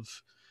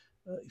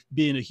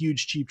being a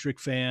huge Cheap Trick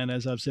fan,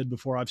 as I've said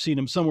before, I've seen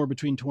them somewhere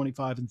between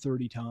 25 and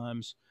 30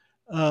 times.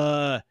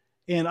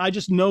 And I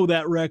just know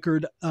that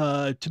record.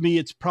 To me,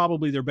 it's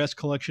probably their best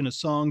collection of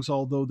songs,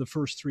 although the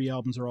first 3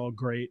 albums are all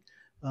great.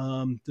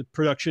 The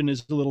production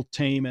is a little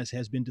tame, as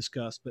has been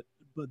discussed, but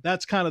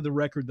that's kind of the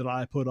record that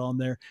I put on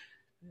there.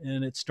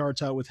 And it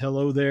starts out with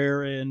Hello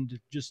There and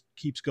just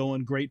keeps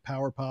going. Great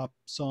power pop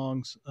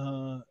songs.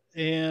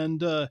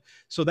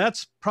 So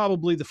that's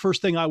probably the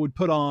first thing I would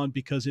put on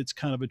because it's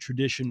kind of a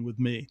tradition with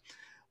me.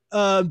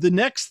 The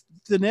next,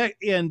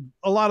 and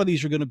a lot of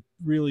these are going to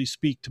really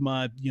speak to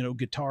my,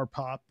 guitar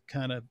pop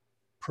kind of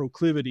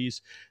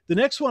proclivities. The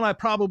next one I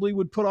probably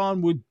would put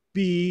on would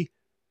be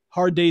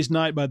Hard Day's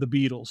Night by the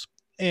Beatles.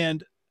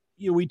 And,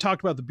 we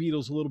talked about the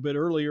Beatles a little bit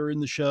earlier in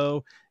the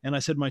show, and I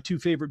said my 2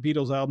 favorite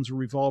Beatles albums are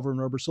Revolver and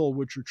Rubber Soul,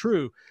 which are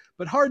true.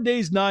 But Hard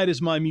Day's Night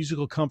is my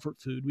musical comfort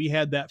food. We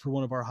had that for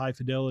one of our high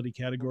fidelity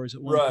categories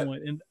at one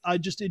point, and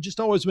it just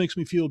always makes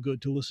me feel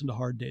good to listen to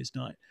Hard Day's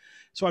Night.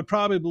 So I'd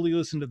probably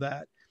listen to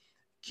that.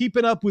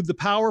 Keeping up with the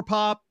power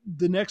pop,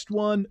 the next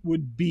one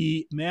would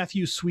be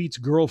Matthew Sweet's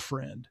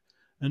Girlfriend,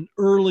 an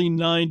early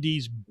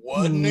 90s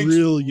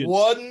brilliant.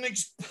 Wasn't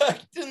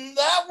expecting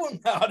that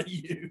one out of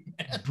you,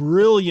 man.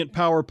 Brilliant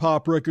power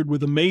pop record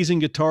with amazing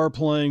guitar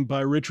playing by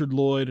Richard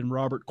Lloyd and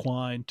Robert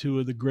Quine, 2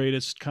 of the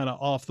greatest kind of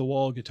off the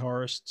wall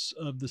guitarists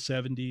of the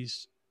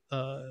 70s.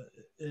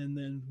 And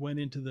then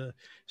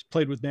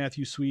played with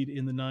Matthew Sweet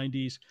in the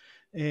 90s.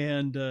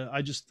 And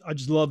I just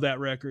love that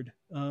record.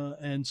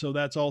 And so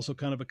that's also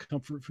kind of a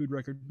comfort food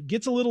record.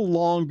 Gets a little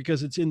long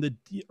because it's in the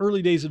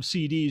early days of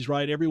CDs,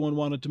 right? Everyone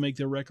wanted to make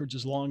their records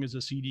as long as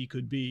a CD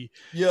could be.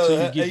 Yeah,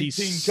 so you get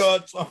 18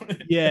 cuts on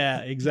it.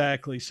 Yeah,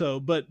 exactly. So,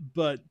 but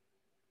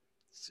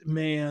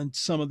man,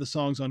 some of the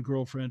songs on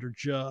Girlfriend are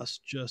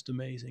just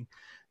amazing.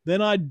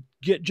 Then I'd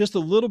get just a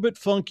little bit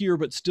funkier,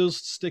 but still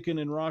sticking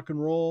in rock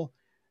and roll.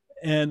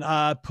 And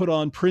I put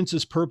on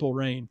Prince's Purple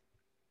Rain,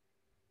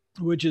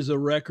 which is a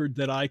record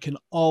that I can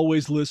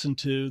always listen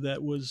to.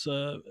 That was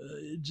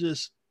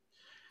just,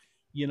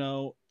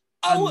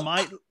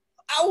 I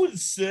would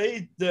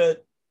say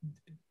that,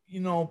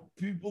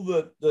 people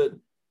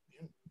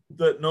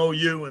that know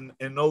you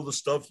and know the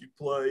stuff you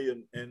play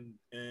and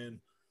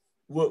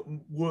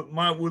what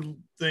might would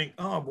think,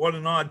 oh, what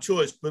an odd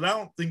choice. But I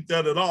don't think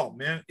that at all,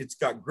 man. It's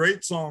got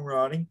great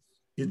songwriting.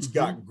 It's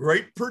got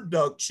great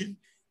production.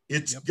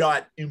 It's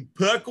got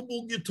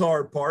impeccable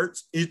guitar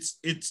parts. It's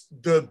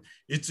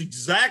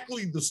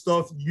exactly the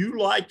stuff you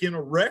like in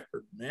a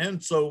record,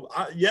 man. So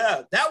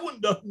that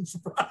one doesn't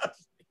surprise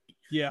me.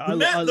 Yeah,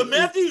 the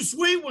Matthew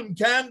Sweet one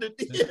kind of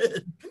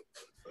did.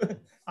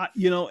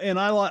 And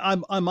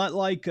I might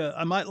like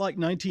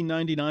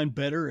 1999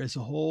 better as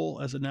a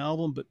whole as an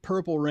album, but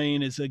Purple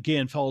Rain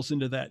falls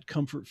into that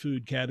comfort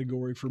food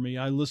category for me.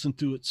 I listened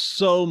to it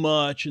so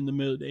much in the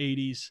mid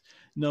 '80s,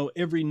 know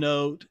every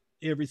note,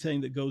 everything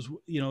that goes,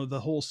 the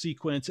whole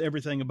sequence,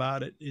 everything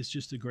about it is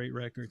just a great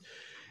record.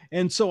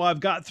 And so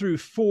I've got through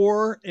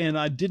 4 and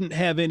I didn't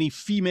have any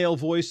female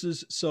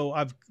voices. So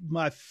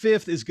my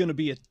 5th is going to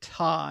be a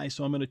tie.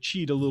 So I'm going to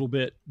cheat a little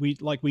bit. We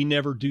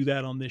never do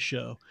that on this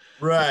show.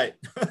 Right.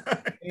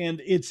 And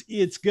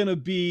it's going to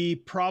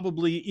be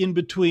probably in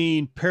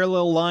between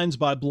Parallel Lines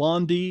by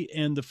Blondie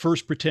and the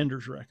First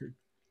Pretenders record.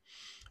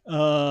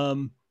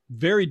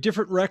 Very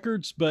different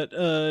records, but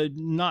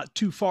not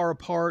too far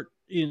apart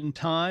in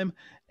time,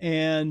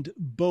 and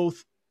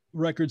both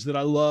records that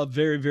I love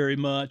very, very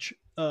much.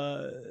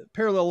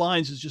 Parallel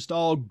Lines is just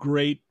all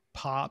great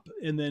pop,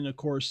 and then of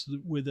course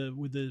with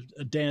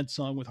a dance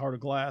song with Heart of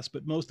Glass,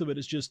 but most of it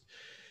is just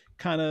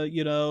kind of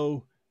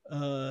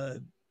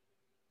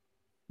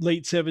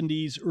late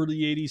 70s, early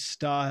 80s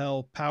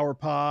style power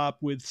pop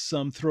with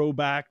some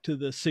throwback to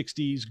the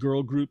 60s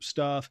girl group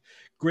stuff.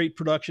 Great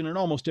production, and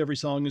almost every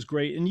song is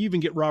great. And you even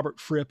get Robert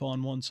Fripp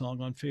on one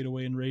song on Fade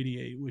Away and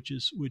Radiate, which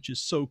is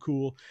so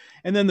cool.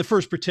 And then the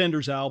First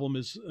Pretenders album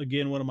is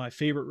again one of my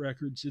favorite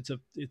records.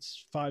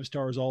 It's 5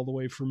 stars all the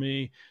way for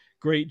me.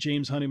 Great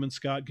James Honeyman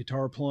Scott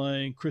guitar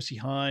playing, Chrissie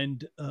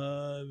Hynde,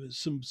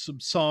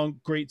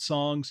 some great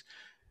songs.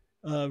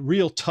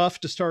 Real tough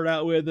to start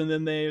out with, and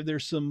then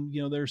there's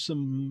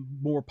some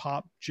more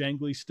pop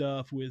jangly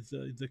stuff with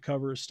the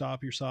cover of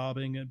Stop Your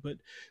Sobbing,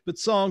 but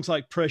songs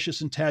like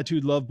Precious and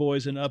Tattooed Love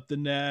Boys and Up the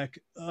Neck,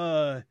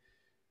 The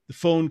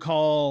Phone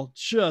Call,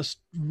 just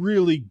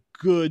really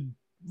good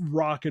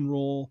rock and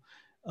roll.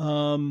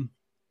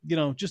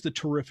 Just a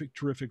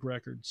terrific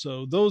record.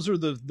 So those are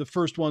the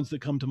first ones that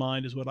come to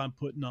mind is what I'm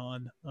putting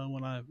on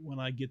when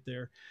I get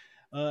there.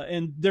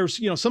 And there's,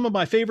 some of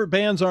my favorite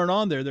bands aren't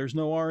on there. There's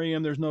no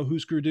REM, there's no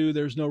Husker Du,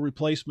 there's no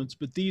Replacements,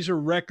 but these are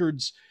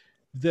records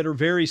that are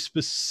very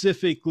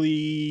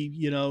specifically,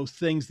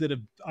 things that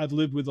I've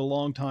lived with a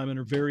long time and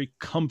are very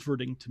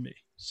comforting to me.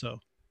 So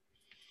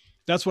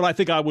that's what I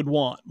think I would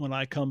want when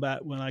I come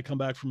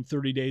back from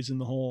 30 Days in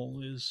the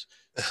Hole, is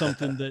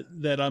something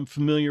that I'm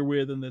familiar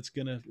with and it's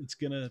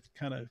gonna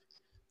kind of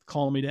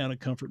calm me down and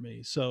comfort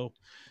me. So,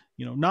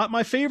 not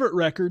my favorite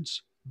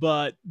records,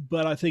 but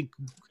I think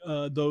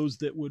those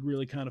that would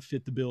really kind of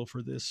fit the bill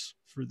for this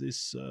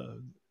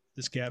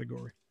this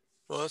category.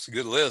 Well, that's a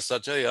good list. I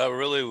tell you, I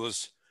really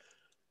was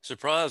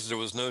surprised there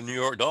was no New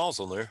York Dolls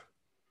on there.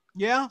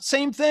 Yeah,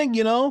 same thing.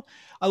 You know,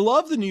 I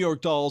love the New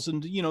York Dolls,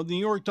 and you know, the New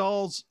York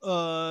Dolls,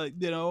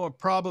 you know, are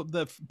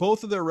probably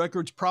both of their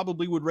records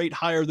probably would rate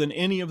higher than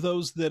any of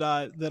those that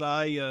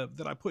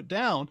I put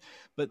down.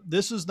 But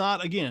this is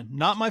not, again,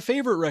 not my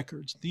favorite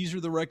records. These are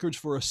the records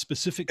for a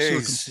specific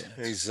circumstance.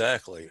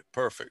 Exactly.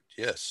 Perfect.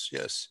 Yes.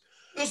 Yes.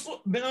 This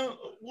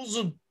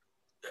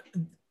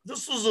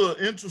was an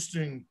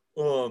interesting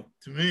to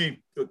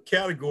me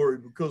category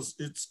because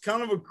it's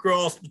kind of a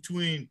cross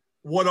between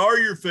what are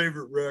your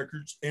favorite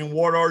records and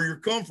what are your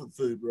comfort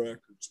food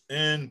records.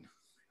 And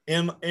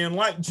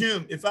like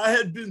Jim, if I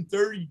had been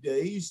 30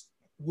 days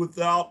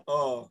without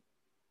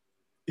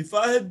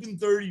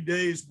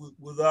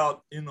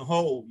without in the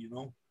hole, you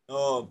know,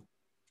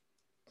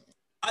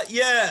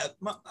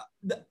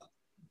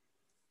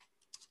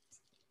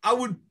 I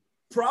would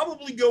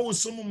probably go with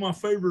some of my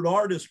favorite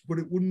artists, but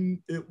it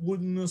wouldn't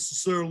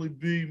necessarily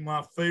be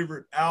my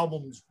favorite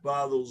albums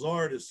by those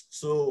artists.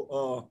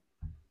 So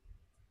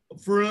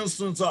for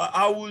instance,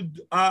 I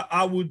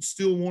would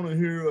still want to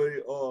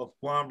hear a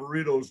Flying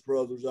Burritos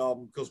Brothers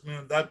album because,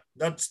 man,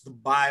 that's the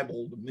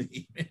Bible to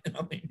me.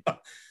 I mean,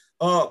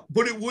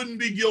 but it wouldn't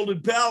be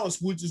Gilded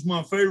Palace, which is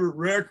my favorite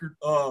record.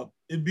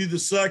 It'd be the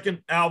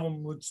second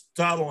album, which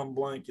title I'm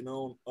blanking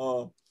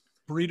on.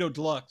 Burrito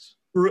Deluxe.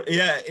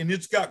 Yeah, and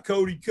it's got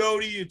Cody.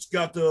 It's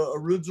got the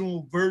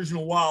original version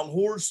of Wild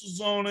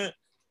Horses on it,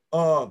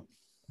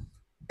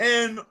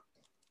 and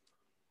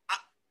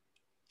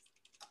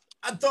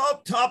I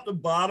thought top to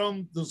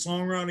bottom, the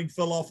songwriting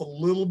fell off a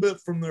little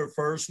bit from their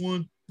first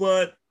one.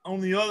 But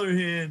on the other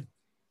hand,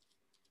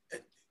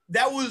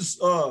 that was,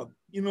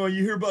 you know,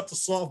 you hear about the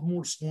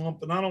sophomore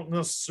slump, and I don't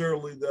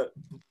necessarily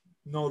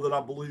know that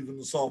I believe in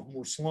the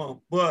sophomore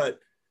slump, but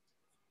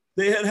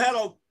they had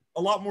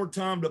a lot more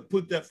time to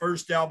put that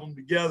first album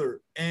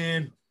together,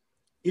 and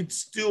it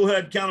still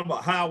had kind of a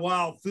high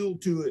wild feel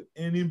to it.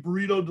 And in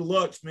Burrito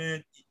Deluxe,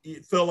 man,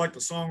 it felt like the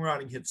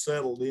songwriting had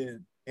settled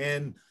in,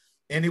 and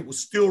it was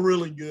still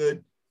really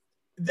good.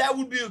 That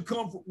would be a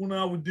comfort one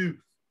I would do.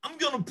 I'm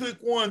going to pick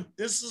one.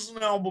 This is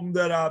an album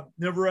that I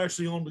never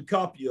actually owned a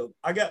copy of.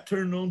 I got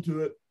turned on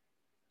to it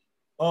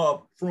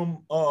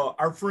from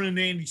our friend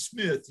Andy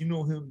Smith. You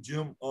know him,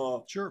 Jim.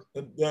 Sure.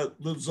 That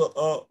lives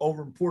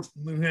over in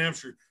Portsmouth, New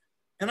Hampshire.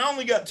 And I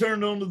only got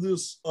turned on to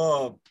this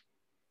about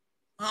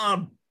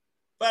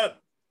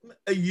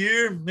a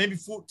year, maybe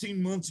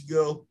 14 months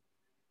ago.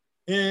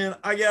 And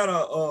I got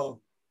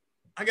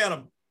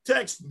a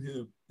text from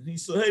him. And he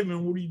said, "Hey,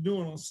 man, what are you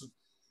doing?" I said,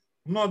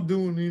 "I'm not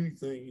doing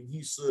anything." And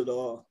he said,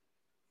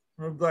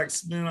 I'm like,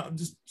 "Man, I'm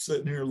just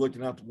sitting here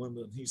looking out the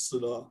window." And he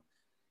said,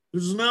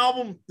 "There's an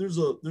album, there's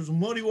a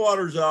Muddy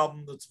Waters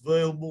album that's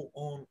available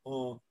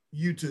on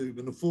YouTube,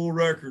 and the full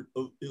record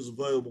is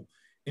available.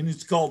 And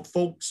it's called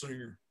Folk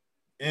Singer.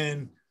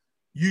 And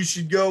you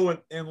should go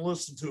and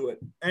listen to it."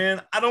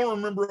 And I don't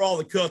remember all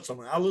the cuts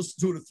on it. I listened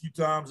to it a few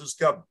times. It's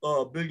got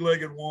Big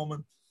Legged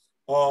Woman.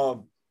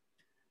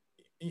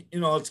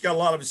 You know, it's got a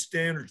lot of its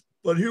standards.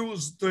 But here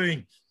was the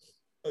thing.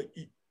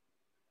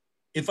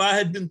 If I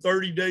had been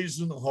 30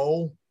 days in the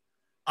hole,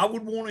 I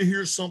would want to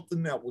hear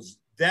something that was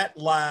that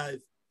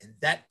live and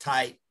that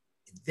tight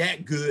and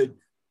that good,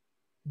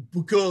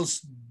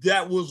 because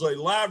that was a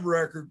live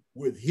record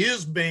with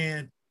his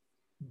band.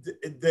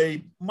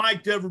 They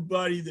mic'd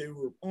everybody. They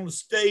were on a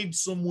stage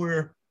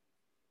somewhere,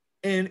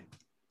 and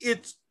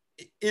it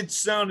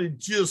sounded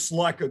just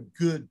like a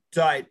good,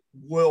 tight,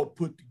 well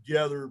put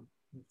together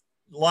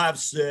live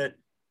set,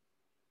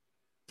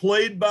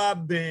 played by a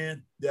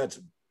band that's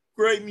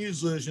great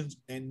musicians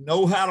and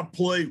know how to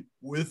play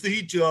with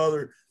each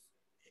other.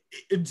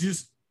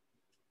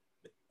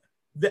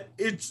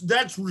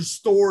 That's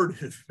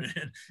restorative,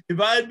 man.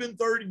 If I had been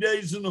 30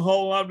 days in the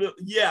hole, I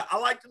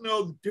like to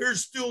know that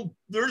there's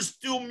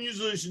still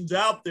musicians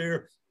out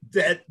there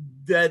that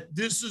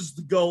this is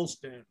the gold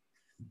standard.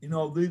 You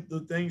know,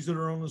 the things that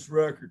are on this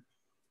record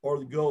are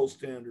the gold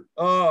standard.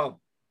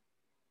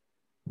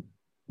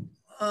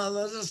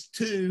 That's just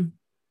two.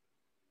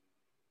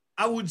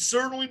 I would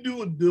certainly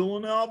do a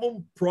Dylan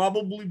album,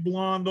 probably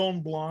Blonde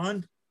on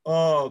Blonde.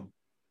 Couple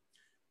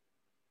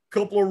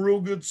of real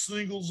good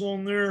singles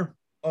on there.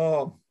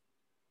 I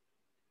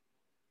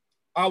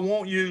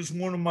won't use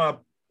one of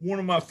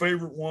my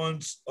favorite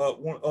ones.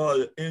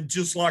 And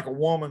Just Like a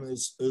Woman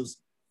is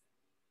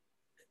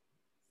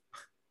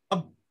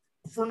a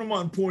friend of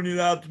mine pointed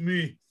out to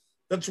me.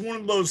 That's one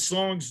of those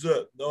songs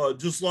that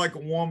Just Like a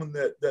Woman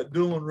that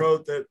Dylan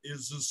wrote, that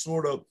is this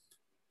sort of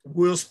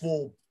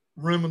wistful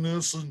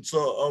reminiscence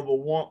of a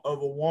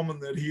woman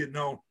that he had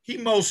known. He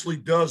mostly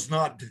does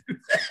not do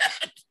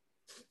that.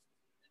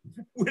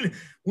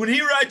 When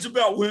he writes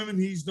about women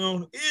he's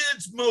known,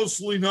 it's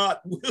mostly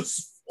not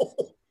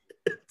wistful.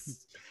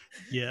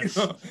 Yes,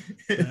 you know,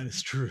 that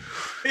is true.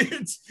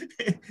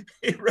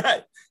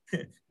 Right.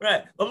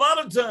 A lot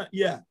of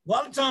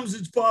times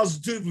it's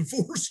positive and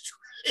forced.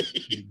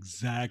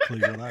 Exactly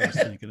what I was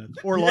thinking of.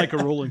 Or like a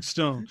Rolling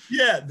Stone.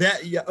 Yeah,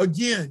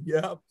 again,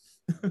 yeah.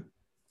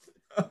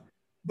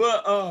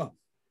 But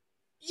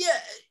yeah,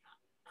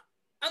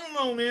 I don't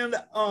know, man.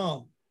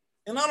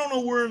 And I don't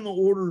know where in the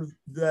order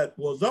that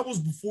was. That was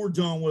before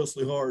John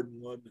Wesley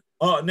Hardin, wasn't it?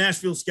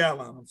 Nashville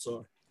Skyline, I'm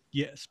sorry.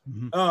 Yes.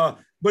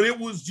 Mm-hmm. But it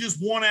was just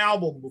one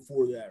album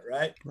before that,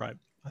 right? Right.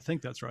 I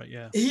think that's right.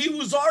 Yeah. He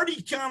was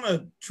already kind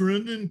of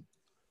trending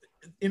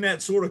in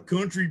that sort of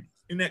country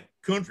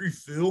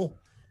feel.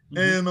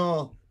 Mm-hmm.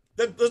 And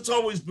that's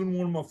always been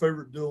one of my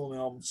favorite Dylan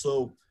albums.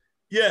 So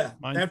yeah,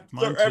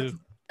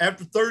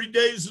 after 30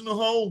 Days in the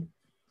Hole,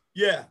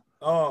 yeah.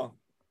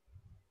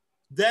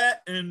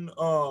 That and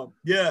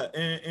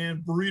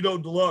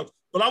Burrito Deluxe.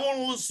 But I want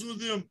to listen to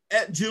them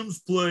at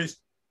Jim's place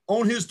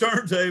on his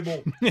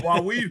turntable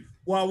while we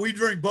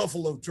drink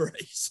Buffalo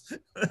Trace.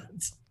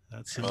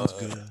 That sounds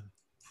good.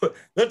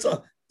 That's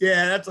a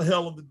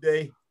hell of a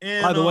day.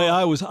 And by the way,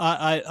 I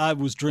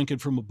was drinking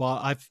from a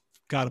bottle. I've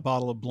got a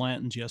bottle of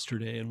Blanton's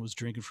yesterday and was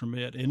drinking from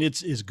it, and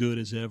it's as good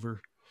as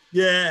ever.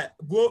 Yeah.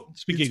 Well,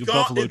 speaking of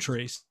Buffalo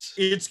Trace,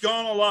 it's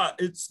gone a lot.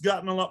 It's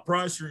gotten a lot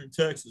pricier in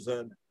Texas,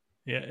 hasn't it?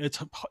 Yeah,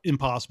 it's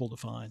impossible to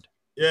find.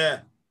 Yeah.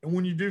 And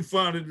when you do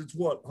find it, it's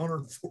what,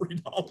 $140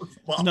 a bottle?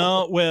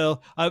 No,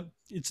 well,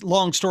 it's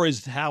long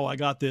stories how I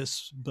got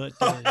this, but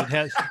it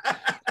has,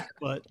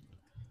 but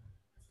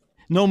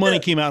no money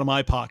came out of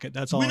my pocket.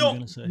 That's all I'm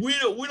going to say. We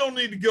don't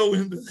need to go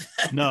into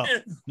that. No.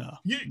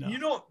 You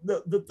know,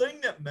 the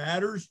thing that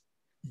matters,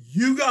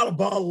 you got a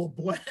bottle of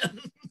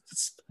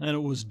Blanton's. And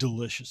it was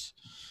delicious.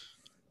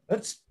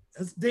 That's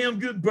damn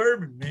good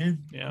bourbon,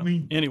 man. Yeah. I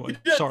mean, anyway,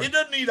 sorry. It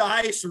doesn't need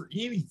ice or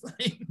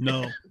anything.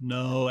 No,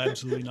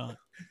 absolutely not.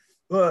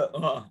 But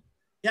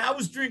yeah, I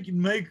was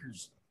drinking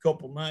Makers a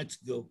couple nights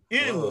ago.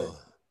 Anyway,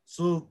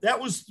 so that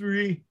was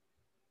 3.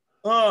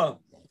 And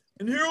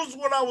here's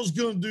what I was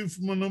going to do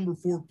for my number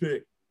 4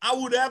 pick. I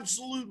would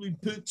absolutely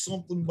pick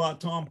something by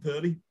Tom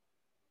Petty.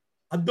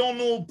 I don't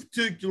know a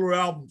particular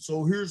album,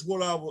 so here's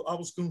what I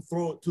was going to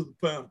throw it to the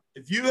pound.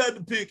 If you had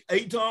to pick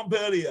a Tom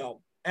Petty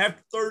album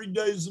after 30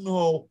 Days in the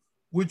Hole,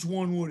 which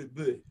one would it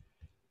be?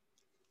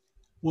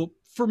 Well,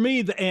 for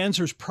me, the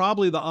answer is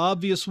probably the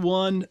obvious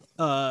one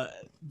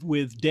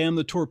with Damn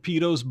the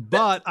Torpedoes,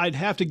 but I'd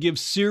have to give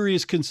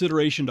serious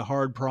consideration to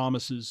Hard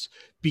Promises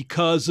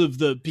because of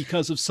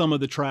some of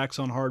the tracks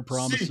on Hard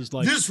Promises.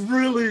 See, this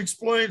really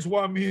explains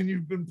why me and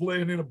you've been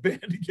playing in a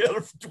band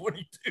together for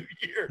 22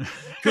 years.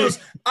 Because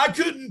I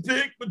couldn't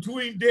pick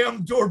between Damn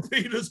the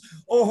Torpedoes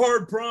or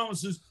Hard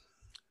Promises.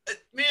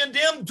 Man,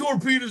 Damn the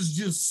Torpedoes is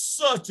just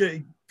such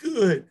a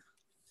good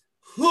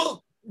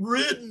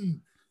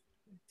hook-ridden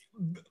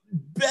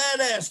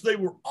badass. They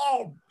were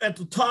all at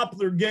the top of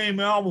their game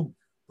album,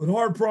 but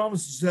Hard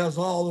Promises has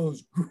all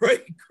those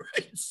great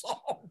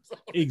songs.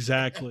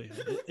 Exactly.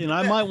 And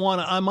I might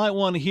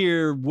want to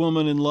hear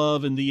Woman in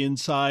Love and The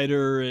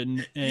Insider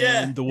and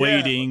The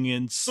Waiting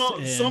and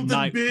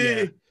something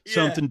big.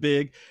 Something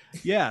big.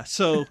 Yeah.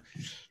 So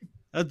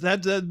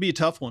that'd be a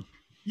tough one.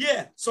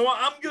 Yeah. So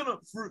I'm gonna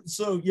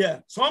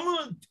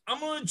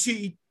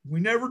cheat. We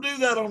never do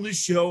that on this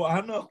show, I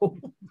know.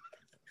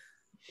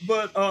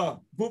 But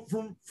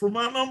for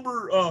my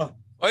number,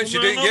 wait,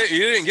 you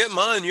didn't get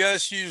mine. You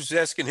was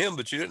asking him,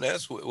 but you didn't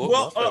ask what.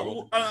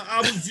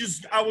 I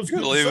was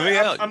going to leave me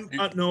out. I'm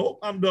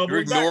doubling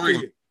You're back ignoring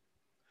to you.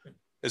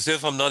 As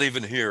if I'm not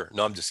even here.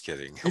 No, I'm just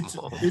kidding.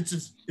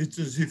 It's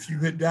as if you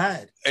had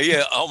died.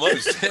 Yeah,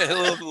 almost. a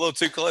little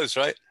too close,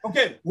 right?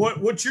 Okay,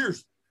 what's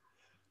yours?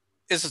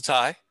 It's a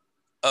tie.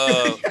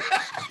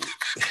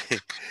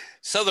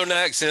 Southern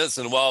Accents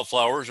and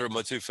Wildflowers are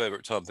my 2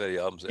 favorite Tom Petty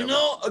albums ever. You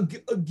know,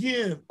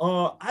 again,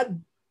 I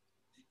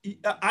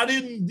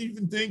didn't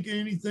even think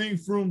anything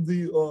from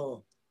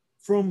the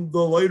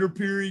later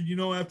period. You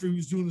know, after he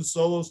was doing the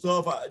solo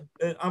stuff.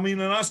 I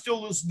mean, and I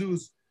still listen to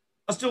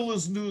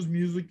his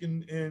music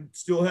and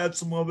still had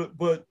some of it,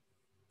 but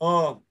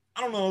I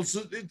don't know.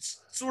 It's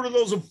sort of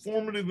those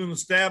formative and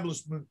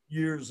establishment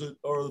years that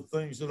are the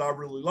things that I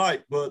really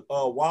like. But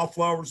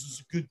Wildflowers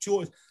is a good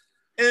choice.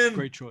 And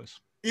great choice.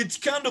 It's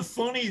kind of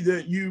funny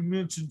that you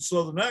mentioned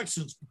Southern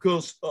Accents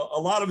because a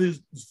lot of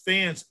his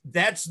fans,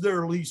 that's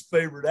their least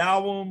favorite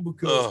album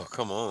because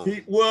come on.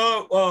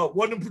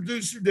 Wasn't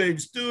producer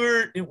Dave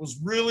Stewart. It was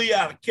really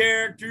out of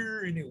character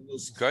and it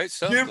was great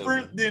stuff,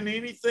 different than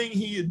anything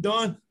he had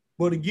done.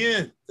 But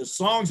again, the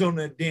songs on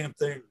that damn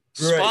thing.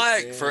 Great,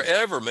 Spike man.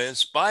 Forever, man.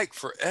 Spike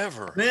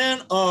Forever.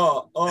 Man,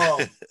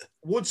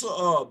 what's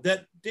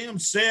that damn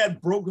sad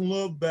broken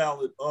love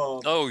ballad?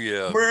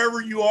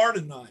 Wherever You Are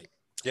Tonight.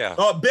 Yeah.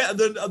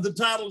 The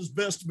title is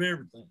Best of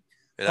Everything.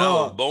 And I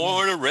was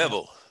born a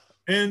rebel.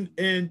 That's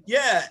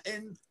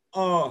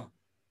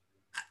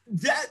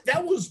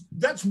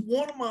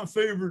one of my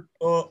favorite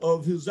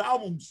of his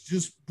albums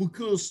just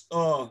because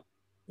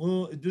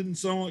it didn't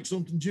sound like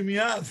something Jimmy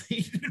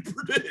Iovine had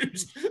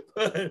produced,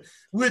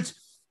 which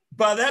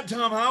by that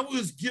time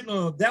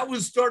that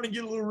was starting to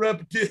get a little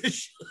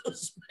repetitious,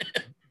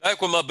 man.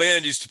 Back when my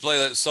band used to play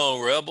that song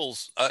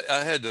Rebels,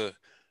 I had to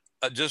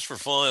just for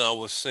fun, I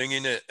was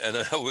singing it, and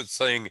I would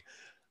sing,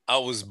 "I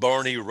was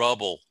Barney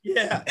Rubble."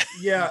 Yeah,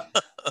 yeah.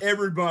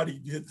 Everybody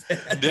did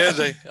that. Did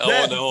they?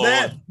 Oh no!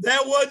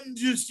 That wasn't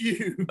just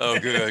you. Oh,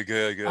 good,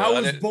 good, good. I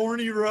was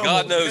Barney Rubble.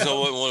 God knows yeah. I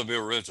wouldn't want to be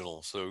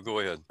original. So go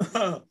ahead.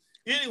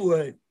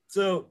 Anyway,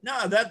 so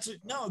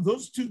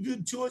those are two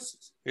good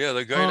choices. Yeah,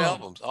 they're great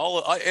albums.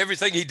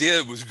 Everything he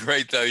did was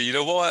great, though. You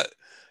know what?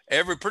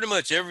 Pretty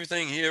much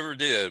everything he ever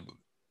did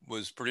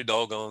was pretty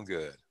doggone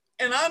good.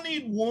 And I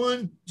need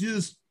one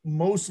just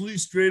mostly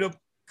straight up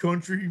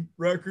country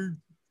record.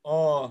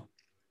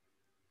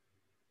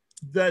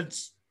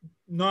 That's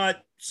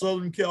not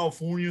Southern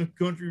California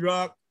country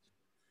rock.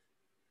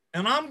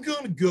 And I'm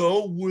gonna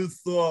go with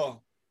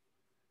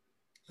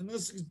and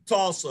this is a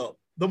toss up.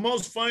 The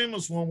most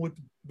famous one with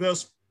the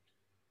best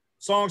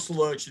song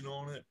selection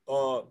on it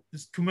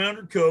is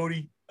Commander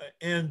Cody,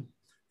 and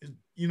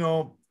you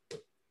know,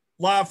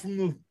 live from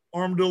the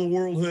Armadillo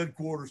World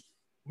headquarters.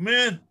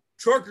 Man,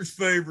 Trucker's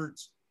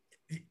Favorites.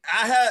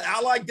 I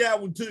like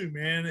that one too,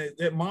 man.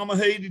 That Mama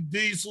Hated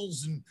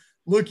Diesels and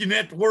looking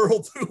at the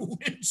world through a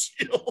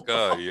windshield.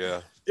 Oh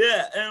yeah.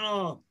 Yeah,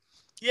 and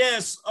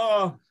yes,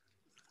 and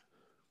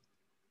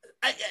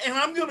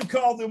I'm going to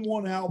call them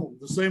one album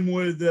the same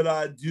way that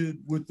I did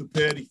with the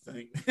Petty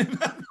thing.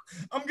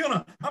 I'm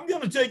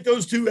gonna take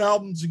those two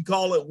albums and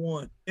call it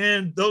one.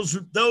 And those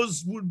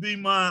would be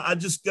my. I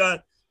just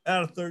got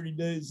out of 30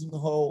 Days in the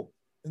Hole,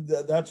 and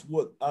that's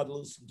what I'd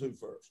listen to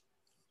first.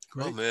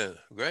 Great. Oh man,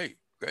 great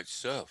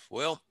stuff.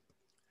 Well,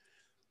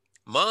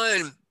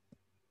 mine.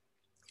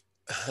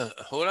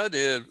 What I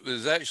did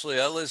was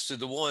actually I listed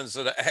the ones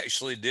that I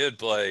actually did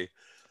play.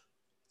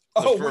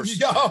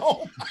 First,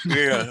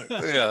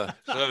 yeah.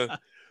 So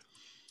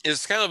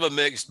it's kind of a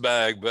mixed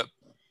bag, but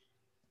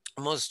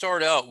I'm going to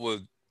start out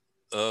with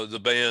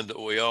the band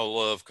that we all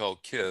love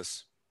called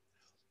Kiss.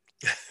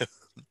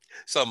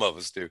 Some of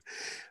us do.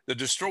 The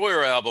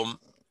Destroyer album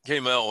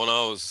came out when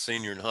I was a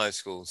senior in high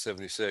school in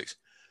 '76.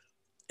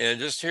 And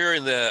just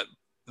hearing that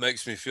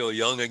makes me feel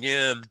young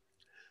again.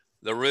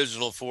 The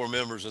original four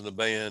members of the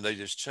band, they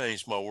just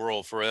changed my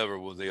world forever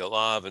with the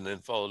Alive, and then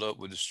followed up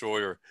with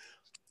Destroyer.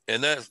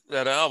 And that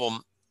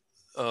album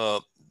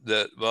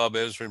that Bob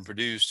Ezrin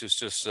produced is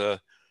just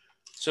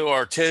so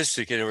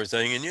artistic and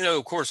everything. And,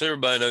 of course,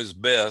 everybody knows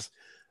Beth.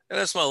 And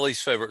that's my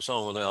least favorite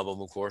song on the album,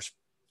 of course.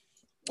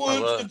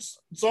 Well, it's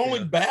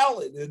only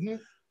ballad, isn't it?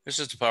 It's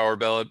just a power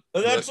ballad.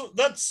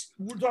 That's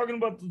we're talking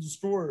about the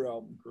Destroyer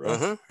album,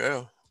 correct?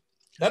 Yeah.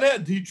 That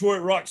had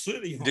Detroit Rock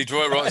City.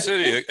 Rock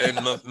City. And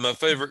my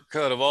favorite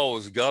cut of all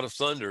was God of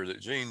Thunder that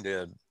Gene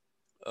did.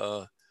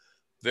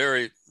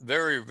 Very,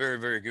 very, very,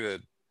 very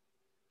good.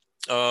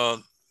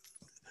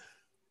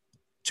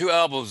 Two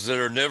albums that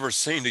are never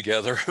seen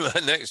together.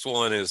 My next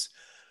one is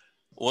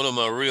one of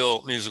my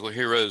real musical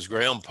heroes,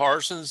 Graham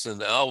Parsons, and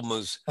the album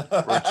is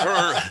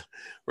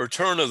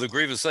Return of the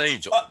Grievous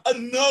Angel.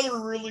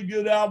 Another really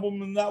good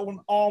album, and that one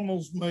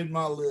almost made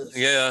my list.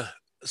 Yeah.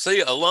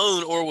 See,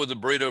 alone or with the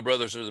Burrito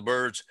Brothers or the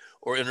Byrds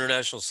or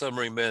International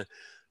Submarine Band,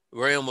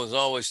 Graham was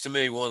always, to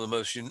me, one of the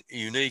most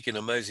unique and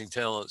amazing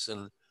talents.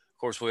 And, of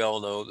course, we all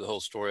know the whole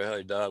story, how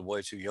he died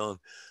way too young.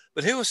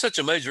 But he was such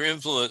a major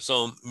influence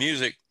on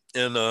music.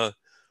 And,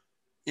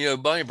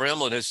 Bonnie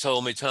Bramlett has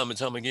told me time and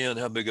time again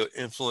how big an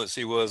influence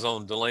he was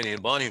on Delaney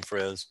and Bonnie and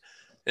Friends.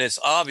 And it's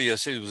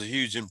obvious he was a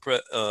huge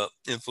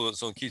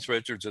influence on Keith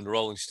Richards and the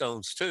Rolling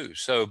Stones, too.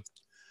 So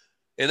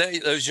in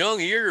those young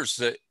years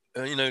that,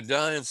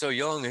 dying so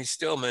young, he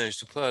still managed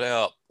to put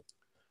out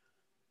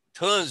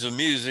tons of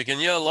music.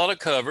 And, a lot of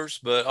covers,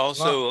 but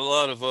also a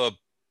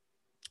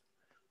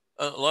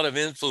lot of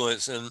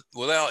influence. And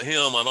without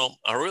him,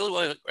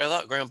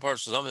 without Graham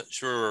Parsons, I'm not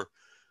sure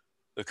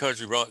the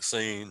country rock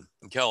scene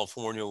in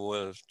California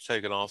would have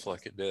taken off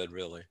like it did,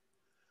 really.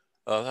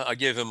 I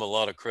give him a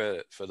lot of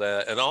credit for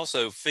that. And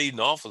also feeding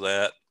off of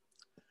that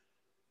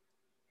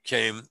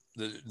came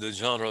the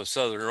genre of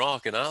Southern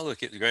rock. And I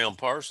look at Graham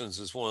Parsons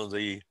as one of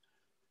the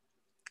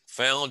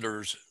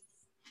founders,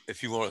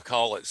 if you want to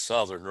call it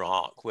Southern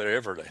rock,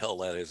 whatever the hell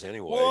that is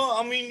anyway. Well,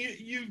 I mean,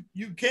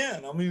 you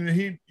can. I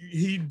mean,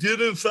 he did,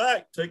 in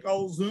fact, take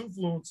all those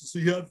influences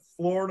he had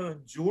Florida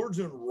and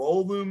Georgia and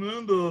roll them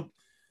into,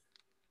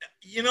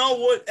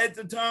 what at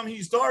the time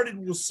he started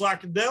was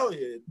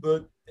psychedelia,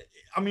 but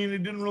I mean,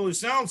 it didn't really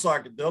sound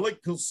psychedelic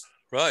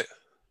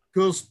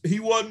because he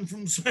wasn't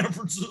from San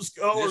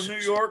Francisco or New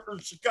York or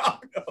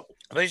Chicago.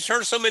 I mean, he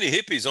turned so many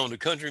hippies on to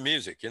country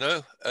music, he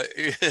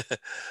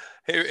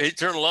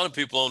turned a lot of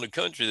people on to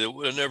country that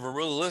would have never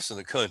really listened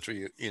to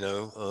country,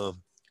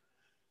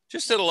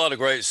 just did a lot of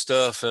great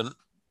stuff. And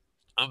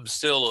I'm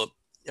still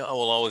I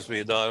will always be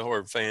a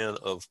diehard fan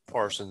of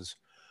Parsons.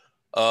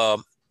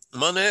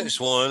 My next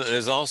one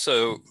is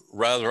also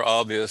rather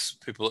obvious.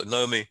 People that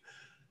know me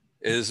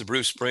is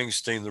Bruce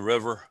Springsteen, The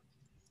River.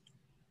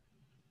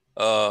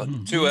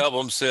 Two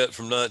album set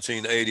from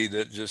 1980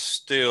 that just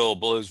still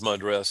blows my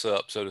dress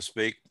up, so to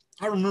speak.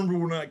 I remember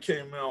when that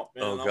came out,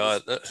 man. Oh,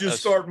 God. Just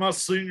started my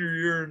senior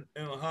year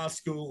in high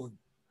school.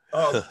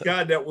 Oh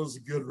God, that was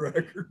a good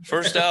record.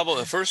 First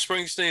album, first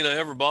Springsteen I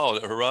ever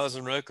bought at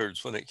Horizon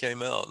Records when it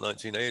came out in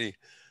 1980.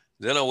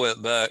 Then I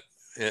went back,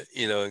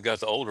 and got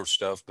the older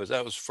stuff, but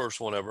that was the first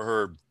one I ever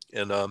heard.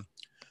 And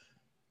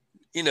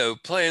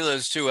playing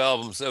those two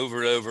albums over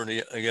and over and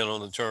again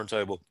on the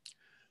turntable,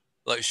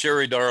 like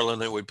Sherry Darling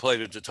that we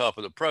played at the top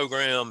of the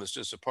program. It's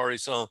just a party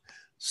song.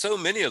 So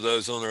many of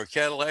those on their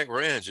Cadillac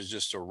Ranch is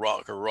just a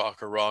rocker.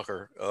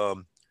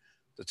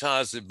 The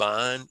Ties That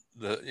Bind,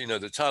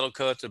 the title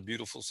cut, the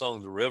beautiful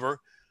song, The River.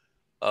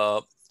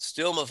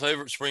 Still my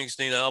favorite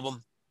Springsteen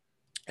album.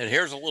 And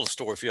here's a little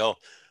story for y'all.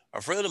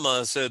 A friend of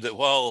mine said that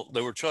while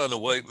they were trying to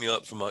wake me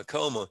up from my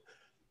coma,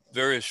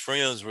 various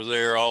friends were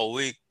there all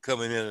week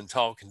coming in and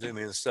talking to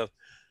me and stuff.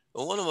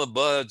 But one of my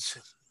buds,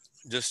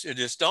 it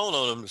just dawned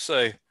on him to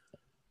say,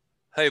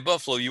 "Hey,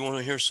 Buffalo, you want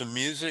to hear some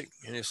music?"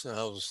 And he said,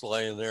 I was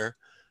laying there.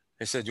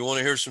 He said, "You want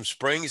to hear some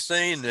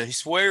Springsteen?" And he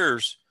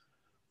swears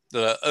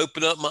that I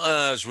opened up my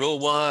eyes real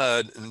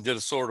wide and did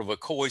a sort of a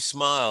coy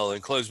smile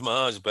and closed my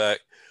eyes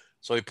back.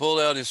 So he pulled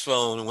out his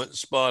phone and went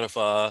to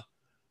Spotify.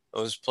 I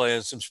was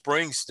playing some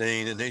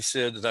Springsteen, and he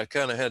said that I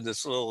kind of had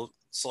this little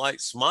slight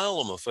smile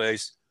on my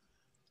face.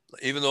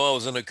 Even though I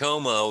was in a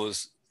coma, I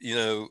was,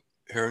 hearing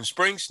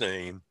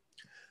Springsteen.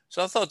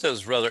 So I thought that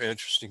was a rather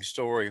interesting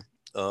story.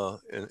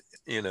 Because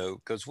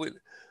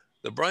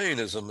the brain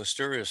is a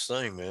mysterious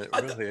thing, man. It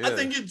really is.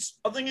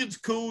 I think it's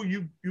cool.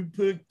 You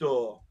picked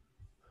an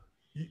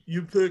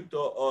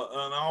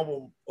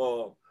album.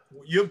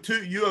 You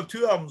have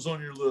two albums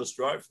on your list,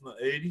 right, from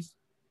the 80s?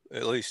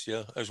 At least,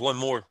 yeah. There's one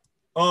more.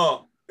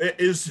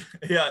 Is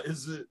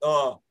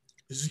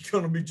it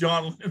going to be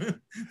John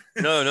Lennon?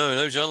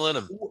 No, John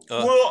Lennon.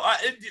 Well,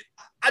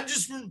 I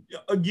just,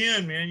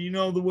 again, man,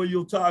 the way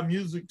you'll tie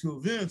music to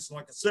events.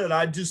 Like I said,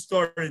 I just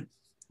started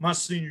my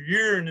senior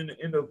year, and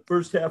in the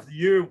first half of the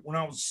year when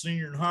I was a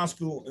senior in high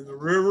school, in the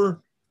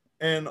River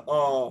and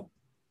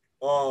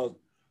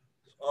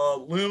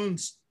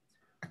Lennon's,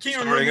 I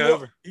can't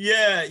remember.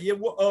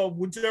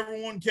 Whichever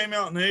one came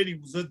out in the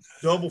 80s, was that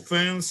Double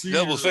Fantasy?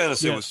 Double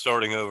Fantasy was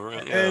starting over.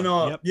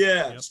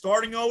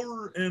 Starting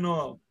over,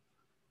 and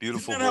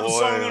Beautiful Boy. Have a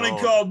song on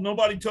it called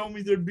 "Nobody Told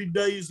Me There'd Be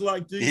Days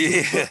Like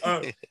These."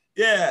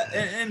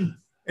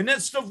 And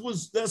that stuff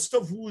was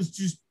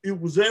just, it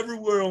was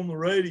everywhere on the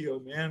radio,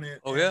 man.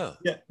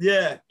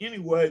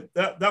 Anyway,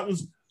 that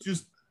was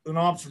just an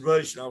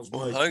observation I was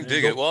making. I can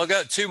dig it. Well, I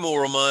got two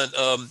more of mine.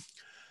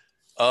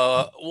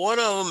 One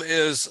of them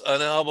is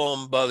an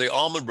album by the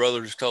Allman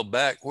Brothers called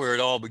 "Back Where It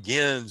All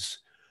Begins."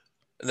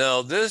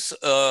 Now, this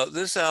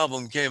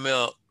album came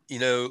out,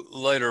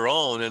 later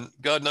on, and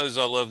God knows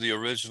I love the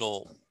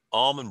original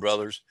Allman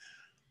Brothers,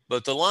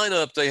 but the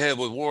lineup they had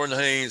with Warren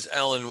Haynes,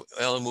 Alan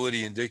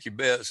Woody, and Dickie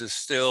Betts is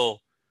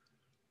still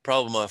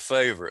probably my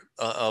favorite.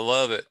 I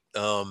love it.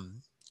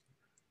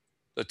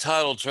 The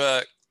title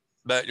track,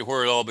 "Back to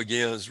Where It All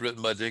Begins,"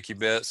 written by Dickie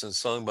Betts and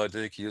sung by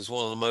Dickie, is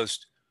one of the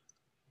most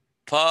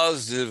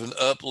positive and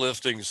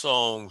uplifting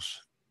songs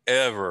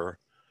ever,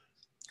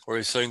 where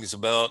he sings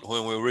about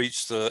when we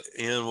reach the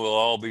end, we'll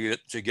all be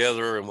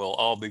together and we'll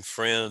all be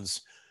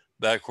friends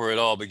back where it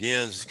all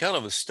begins. It's kind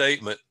of a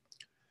statement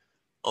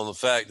on the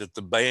fact that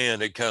the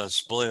band had kind of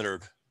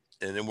splintered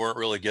and they weren't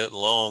really getting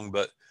along,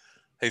 but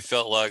he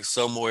felt like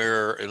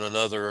somewhere in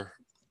another,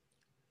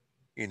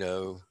 I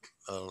don't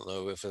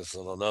know if it's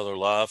in another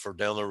life or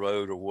down the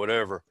road or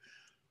whatever,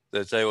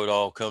 that they would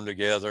all come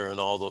together and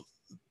all the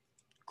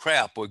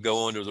crap would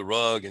go under the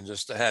rug and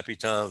just the happy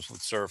times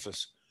would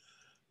surface.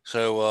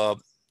 So,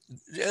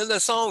 and the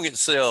song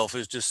itself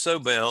is just so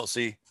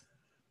bouncy.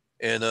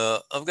 And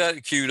I've got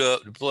it queued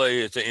up to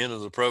play at the end of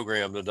the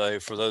program today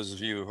for those of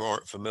you who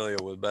aren't familiar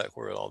with Back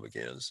Where It All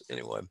Begins.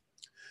 Anyway,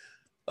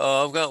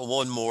 I've got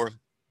one more.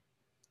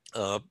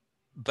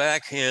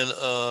 Back in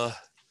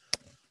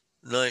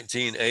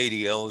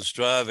 1980, I was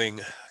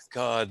driving,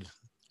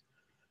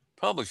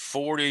 probably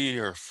 40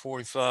 or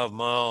 45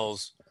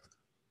 miles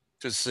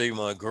to see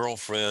my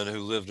girlfriend who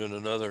lived in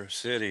another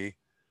city,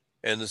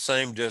 and the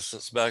same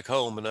distance back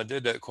home. And I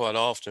did that quite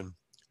often.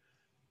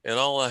 And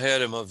all I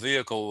had in my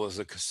vehicle was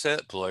a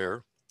cassette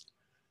player.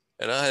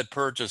 And I had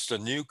purchased a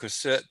new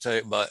cassette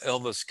tape by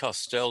Elvis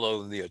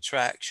Costello and the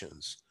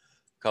Attractions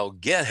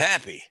called "Get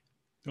Happy."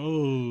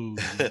 Oh,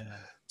 yeah.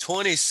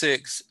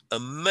 26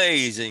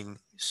 amazing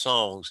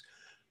songs,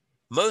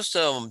 most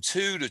of them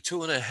 2 to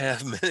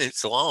 2.5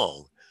 minutes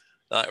long,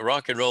 like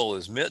rock and roll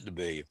is meant to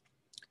be.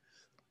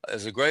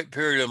 As a great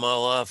period of my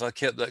life, I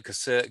kept that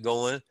cassette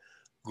going.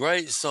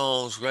 Great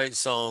songs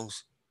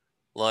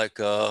like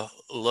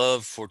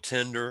 "Love for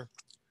Tender,"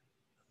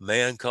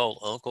 "Man Called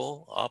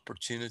Uncle,"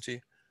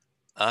 "Opportunity,"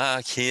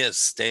 "I Can't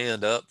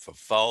Stand Up for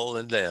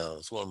Falling Down."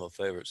 It's one of my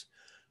favorites.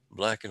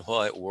 "Black and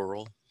White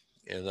World."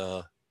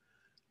 And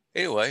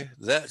anyway,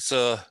 that's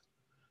so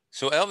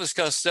Elvis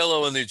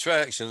Costello and the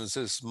Attractions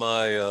is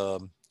my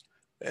and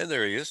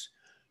there he is.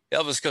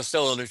 Elvis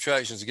Costello and the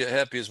Attractions, "Get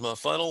Happy" is my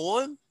final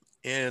one,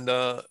 and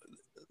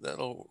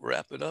that'll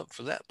wrap it up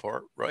for that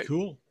part, right?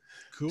 Cool.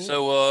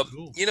 So,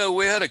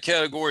 we had a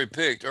category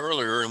picked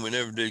earlier and we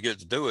never did get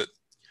to do it.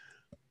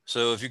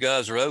 So if you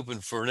guys are open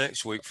for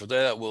next week for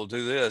that, we'll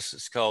do this.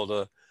 It's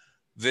called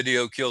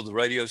Video Killed the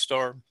Radio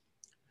Star.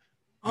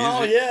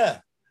 Oh, yeah.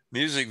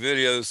 Music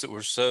videos that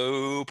were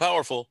so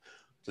powerful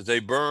that they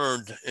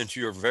burned into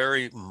your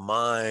very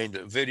mind.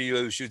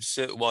 Videos you'd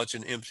sit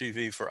watching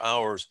MTV for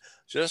hours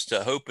just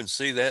to hope and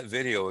see that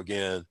video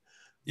again.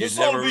 This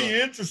will be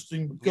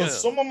interesting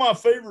because some of my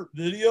favorite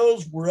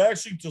videos were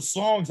actually to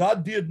songs I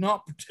did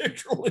not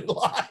particularly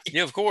like.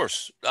 Yeah, of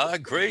course. I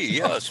agree.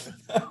 Yes.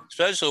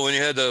 Especially when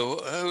you had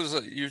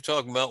you were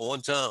talking about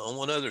one time on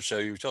one other show,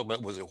 you were talking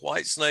about, was it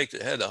Whitesnake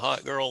that had the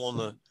hot girl on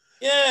the.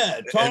 Yeah,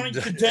 Tawny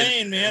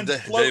Katane, man.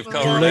 The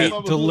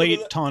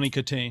late Tawny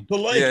Katane.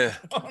 Yeah.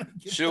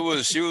 She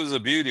was a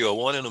beauty, a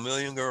 1 in a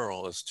million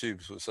girl, as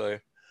Tubes would say.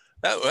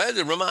 I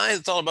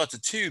hadn't thought about the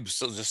Tubes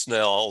just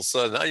now. All of a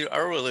sudden, I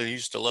really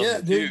used to love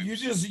the dude,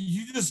 Tubes.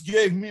 You just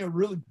gave me a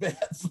really bad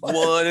flash.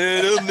 1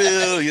 in a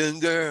million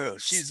girl.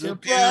 She's a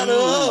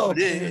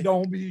beauty.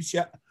 Don't be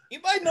shy.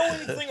 Anybody know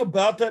anything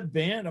about that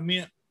band? I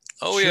mean,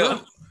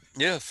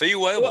 yeah, Fee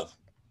Waybill.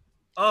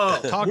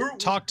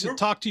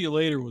 Talk to you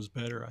later was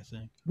better, I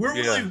think. Where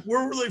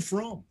were they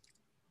from?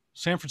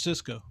 San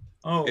Francisco.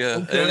 Oh,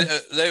 yeah. Okay.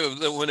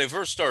 And when they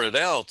first started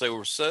out, they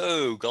were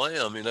so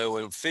glam.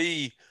 When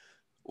Fee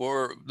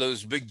wore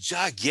those big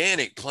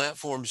gigantic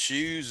platform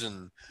shoes,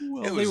 and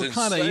it was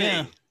kind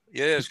of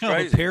it's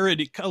kind of a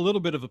parody, a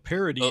little bit of a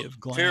parody of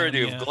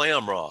glam. Of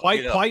glam rock.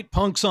 White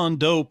Punks on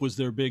Dope was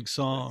their big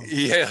song.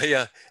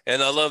 Yeah.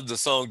 And I love the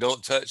song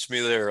 "Don't Touch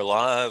Me There"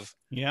 live.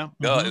 Yeah.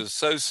 God, it was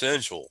so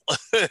sensual.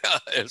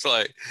 It's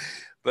like,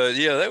 but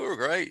yeah, they were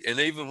great. And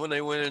even when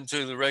they went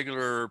into the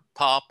regular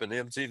pop and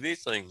MTV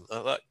thing, I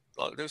like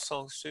those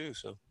songs too.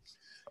 So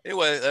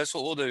anyway, that's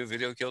what we'll do.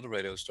 Video Killed the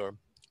Radio Star.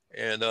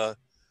 And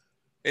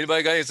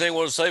anybody got anything you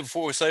want to say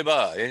before we say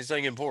bye?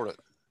 Anything important?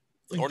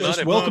 Or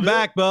not? Welcome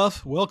back,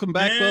 Buff. Welcome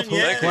back, Buff.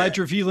 Glad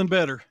you're feeling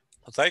better.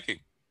 Well, thank you.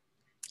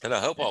 And I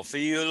hope I'll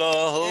feel a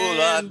whole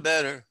lot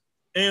better.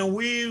 And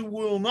we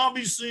will not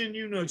be seeing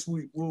you next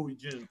week, will we,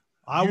 Jim?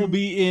 I will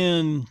be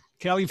in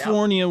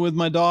California with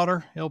my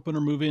daughter, helping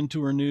her move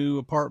into her new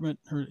apartment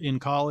in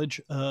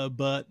college.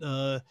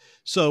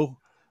 So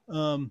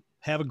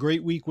have a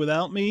great week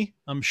without me.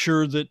 I'm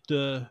sure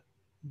that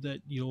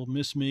you'll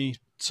miss me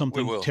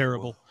something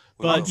terrible.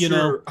 But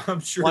I'm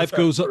sure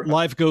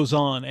life goes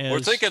on. As we're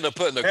thinking of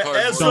putting a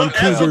card. John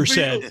Cougar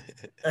said,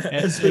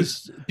 as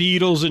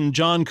Beatles and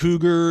John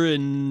Cougar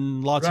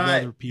and lots of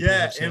other people.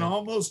 Yeah, and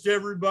almost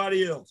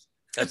everybody else.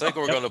 I think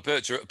we're going to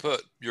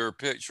put your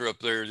picture up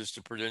there just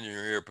to pretend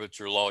you're here. Put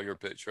your lawyer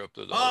picture up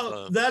there.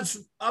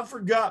 I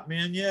forgot,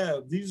 man. Yeah,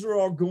 these are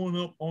all going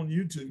up on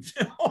YouTube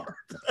now, aren't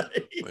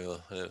they?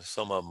 Well,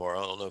 some of them are.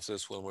 I don't know if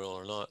this one will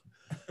or not.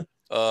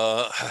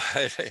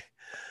 If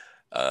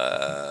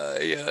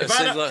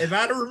I'd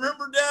have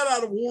remembered that,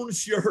 I'd have worn a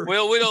shirt.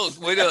 Well, we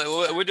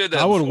did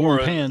that. I would have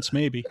worn pants,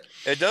 maybe.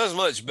 It does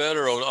much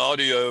better on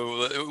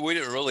audio. We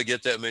didn't really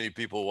get that many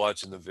people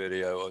watching the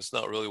video. It's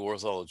not really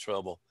worth all the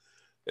trouble.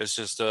 It's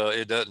just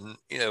it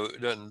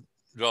doesn't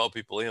draw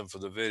people in for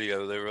the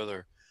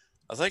video.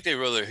 I think they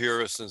rather hear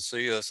us than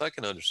see us. I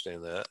can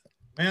understand that.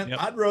 Man, yep.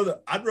 I'd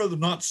rather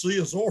not see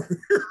us or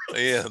hear us.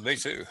 Yeah, me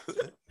too.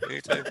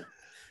 Me too.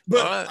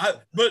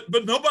 But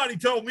but nobody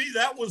told me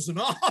that was an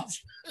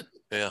option.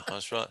 Yeah,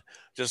 that's right.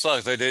 Just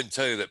like they didn't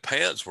tell you that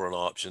pants were an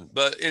option.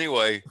 But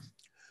anyway,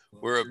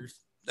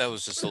 that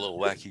was just a little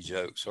wacky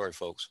joke. Sorry,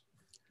 folks.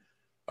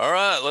 All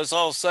right, let's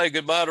all say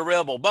goodbye to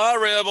Rebel. Bye,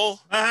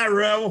 Rebel. Bye,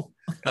 Rebel.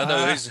 I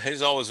know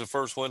he's always the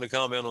first one to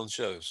comment on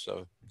shows.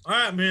 So, all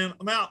right, man.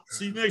 I'm out.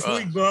 See you next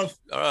week, Buff.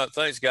 All right,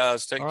 thanks,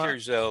 guys. Take care of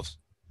yourselves.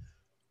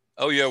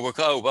 Oh yeah, by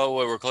the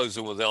way, we're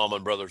closing with the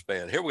Allman Brothers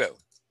Band. Here we go.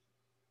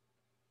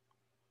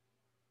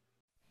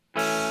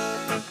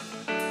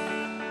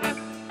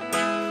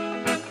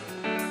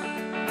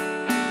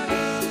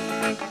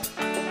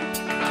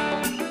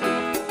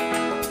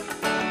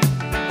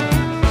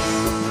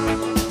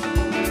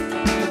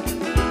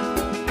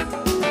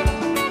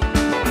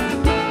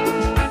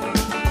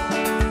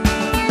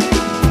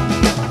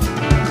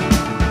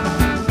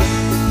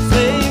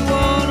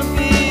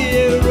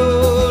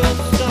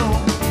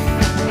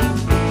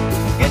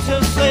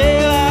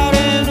 Sail out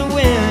in the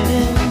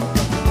wind.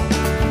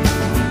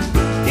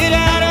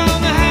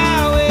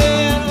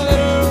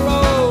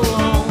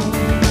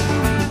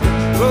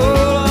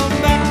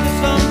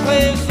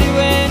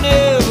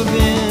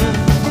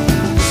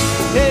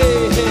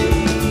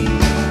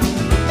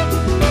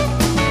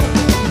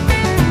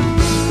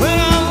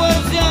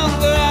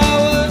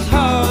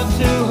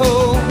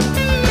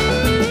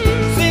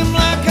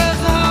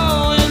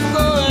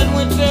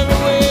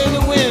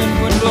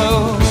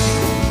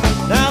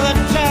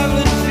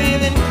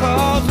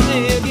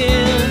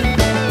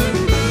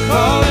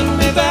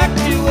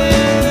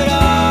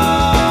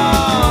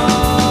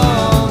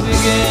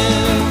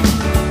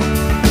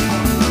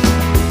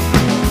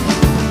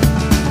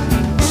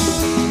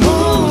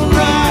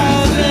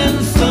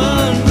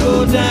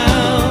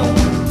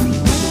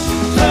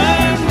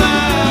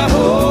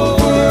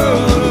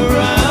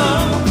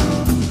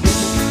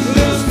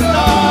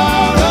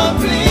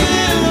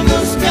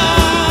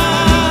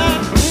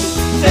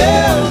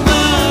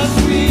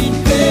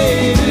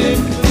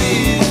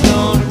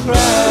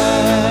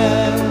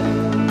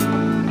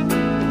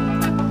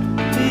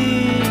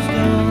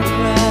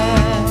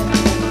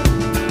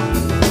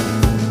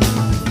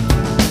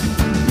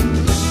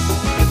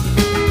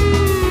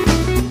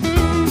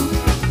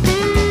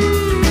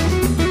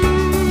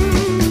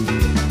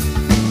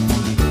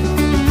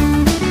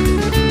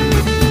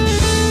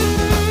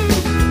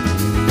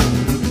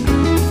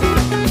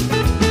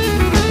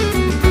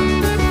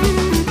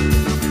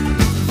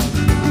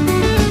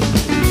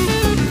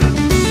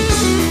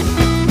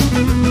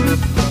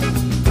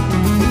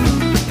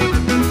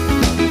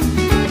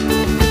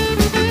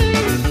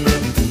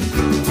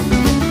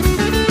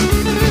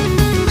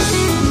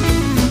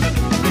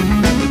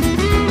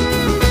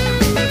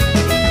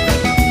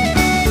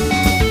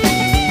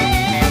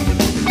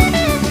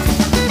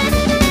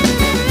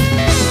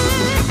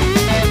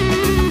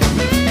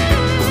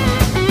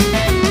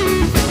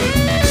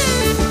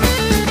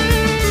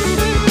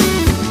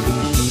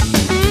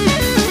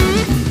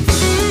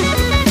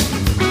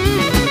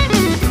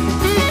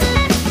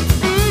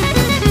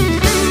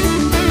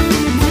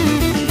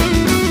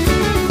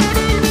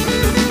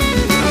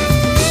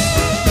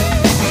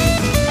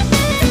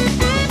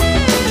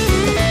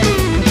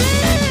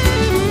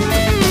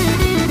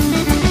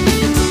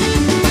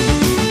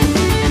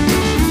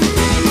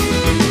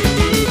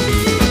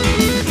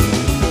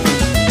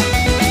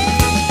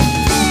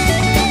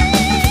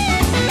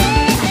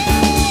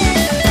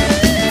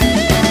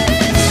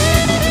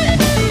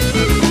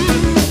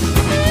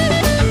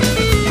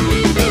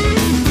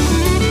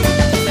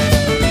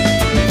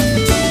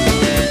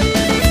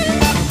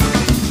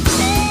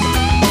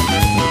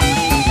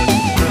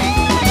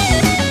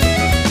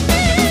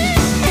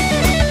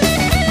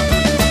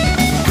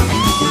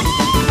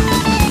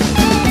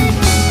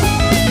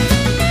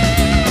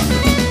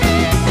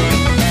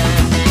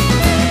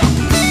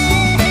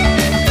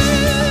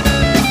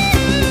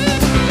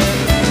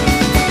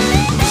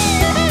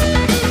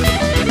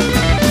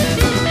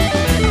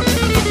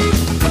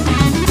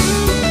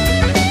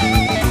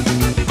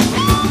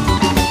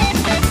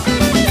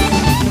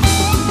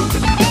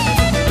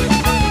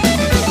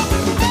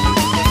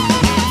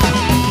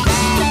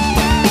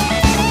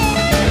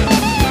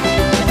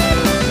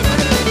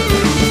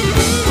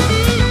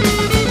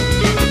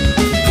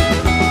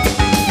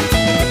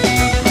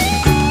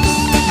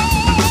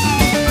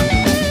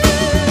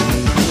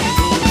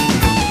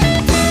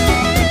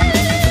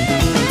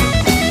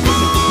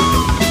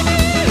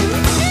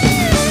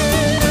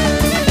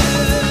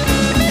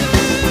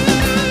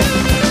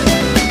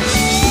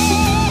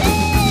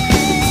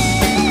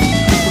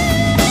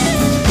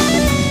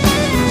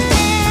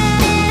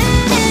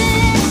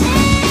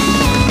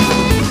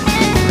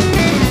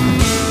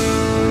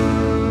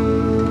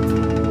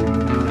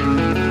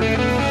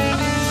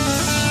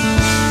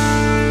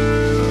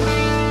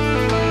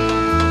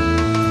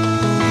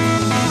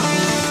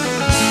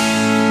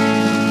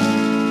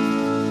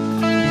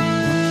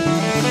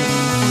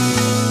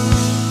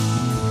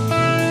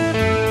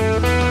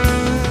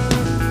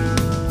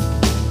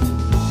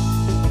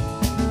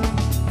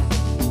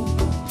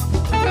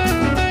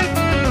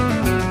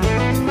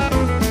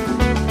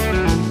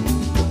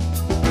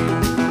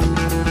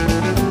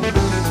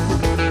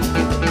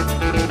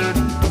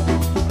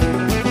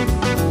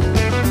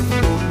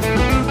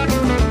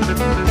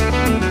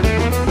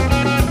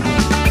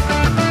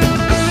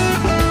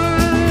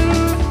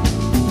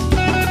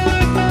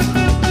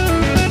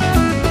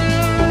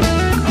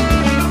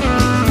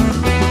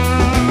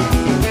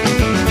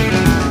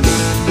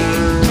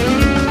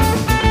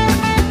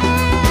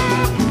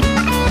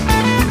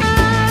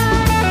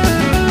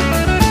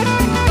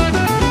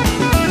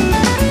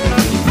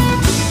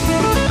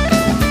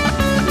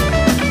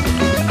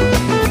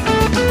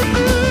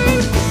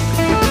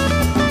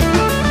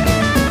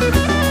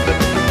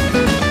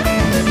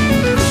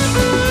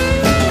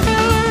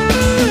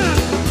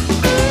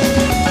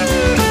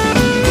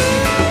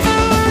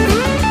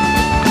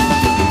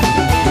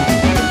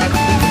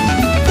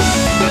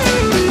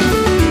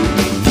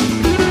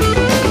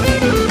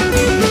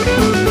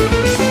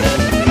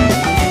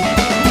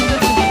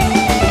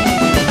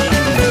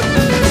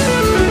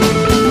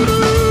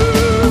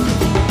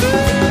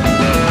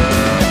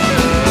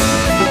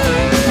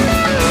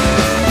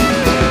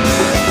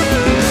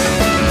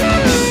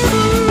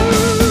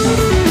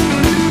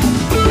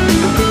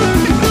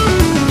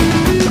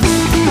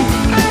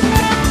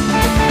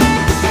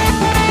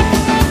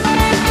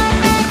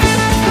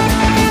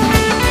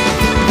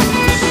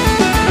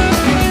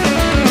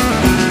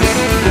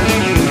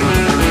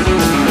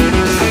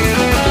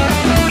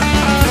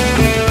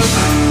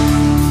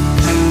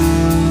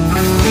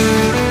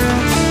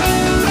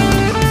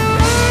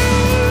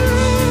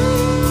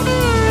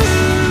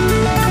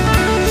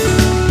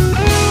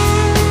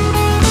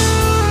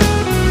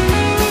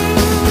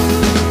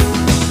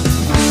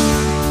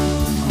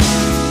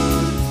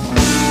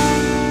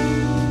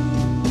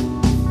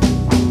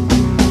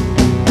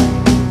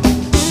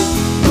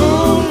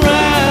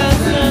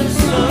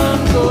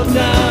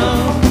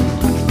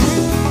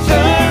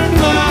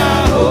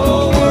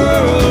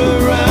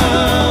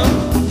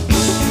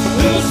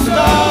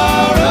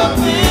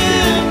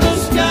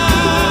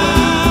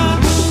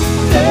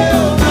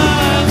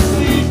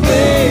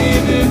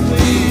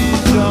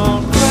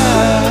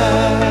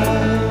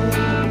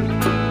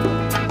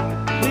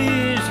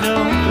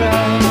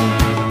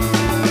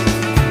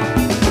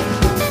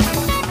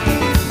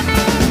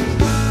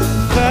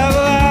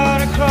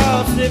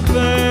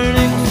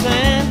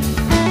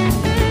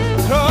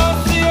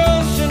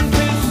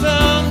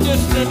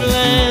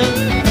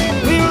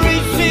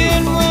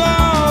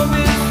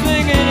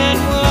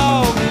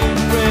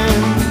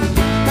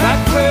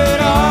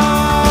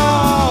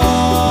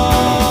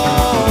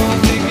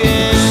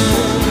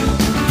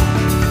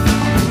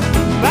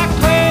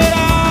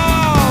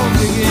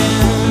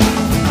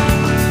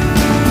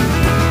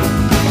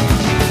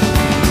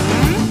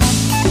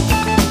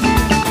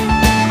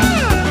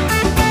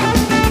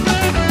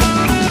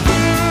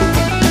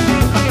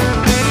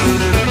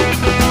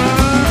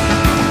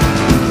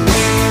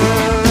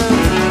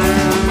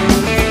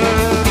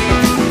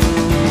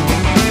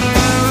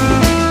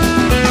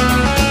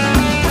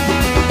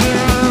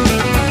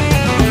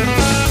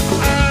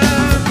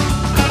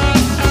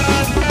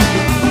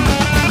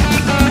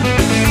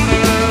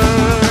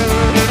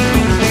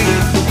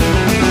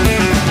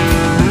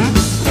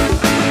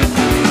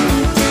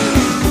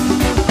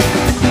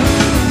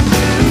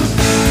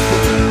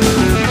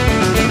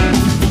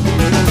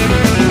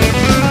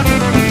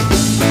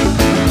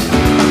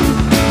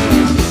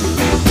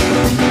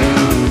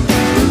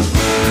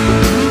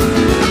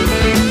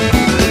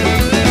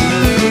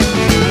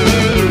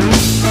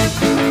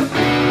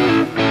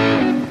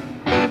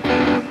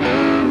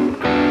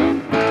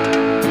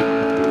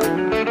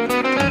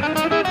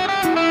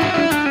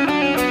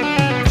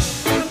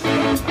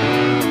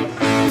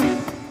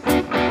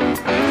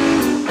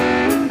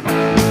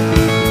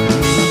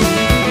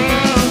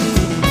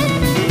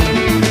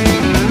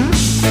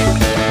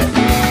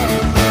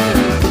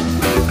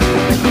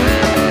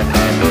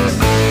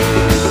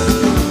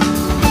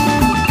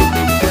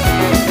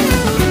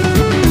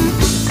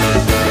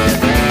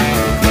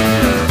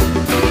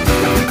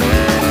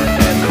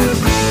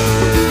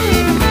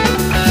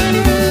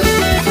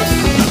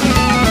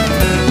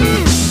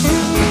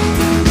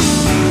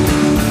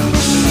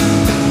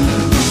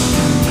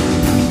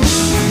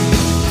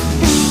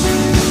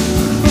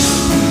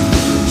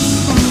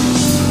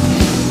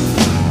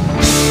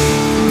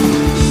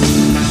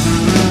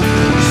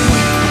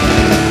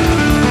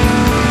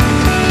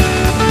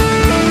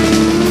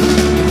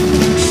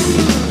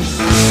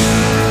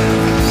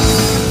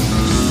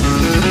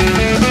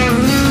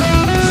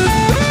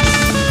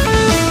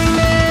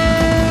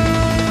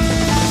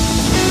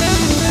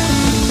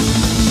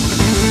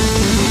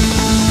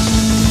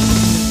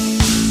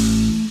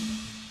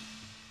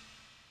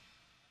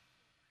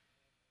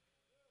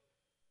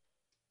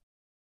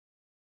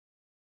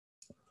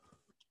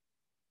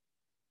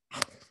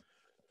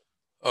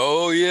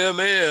 Oh, yeah,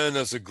 man.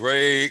 That's a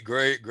great,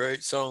 great,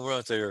 great song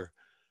right there.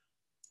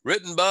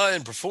 Written by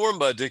and performed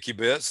by Dickie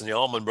Betts and the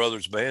Allman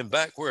Brothers Band,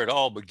 Back Where It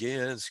All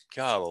Begins.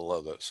 God, I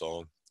love that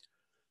song.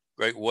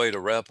 Great way to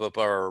wrap up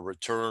our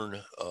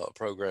return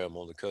program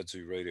on the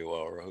Kudzu Radio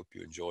Hour. I hope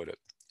you enjoyed it.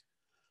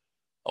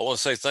 I want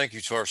to say thank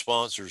you to our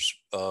sponsors,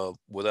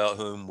 without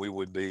whom we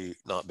would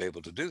not be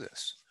able to do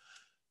this.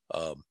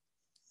 Um,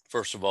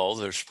 First of all,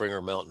 there's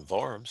Springer Mountain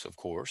Farms, of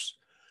course.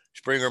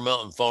 Springer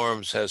Mountain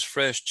Farms has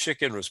fresh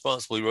chicken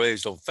responsibly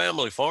raised on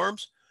family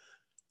farms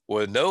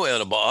with no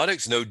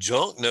antibiotics, no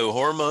junk, no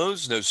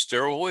hormones, no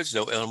steroids,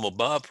 no animal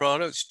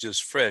byproducts,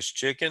 just fresh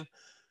chicken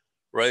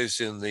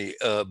raised in the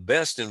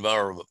best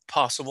environment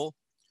possible.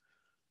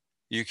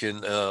 You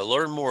can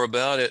learn more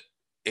about it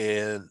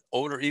and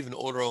even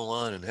order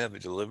online and have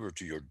it delivered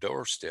to your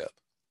doorstep.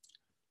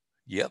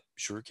 Yep,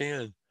 sure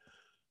can.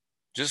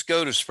 Just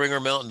go to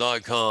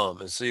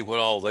springermountain.com and see what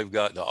all they've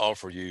got to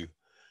offer you.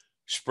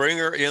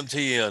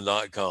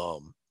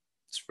 SpringerMTN.com.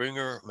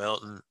 Springer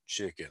Mountain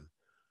Chicken.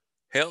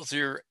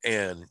 Healthier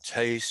and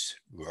tastes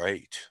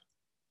great.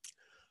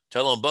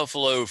 Tell them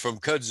Buffalo from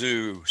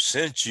Kudzu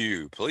sent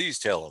you. Please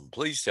tell them.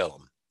 Please tell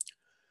them.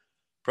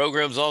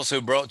 Program's also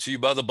brought to you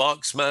by the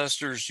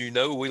Boxmasters. You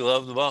know we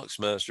love the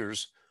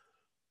Boxmasters.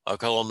 I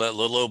call them that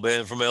little old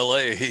band from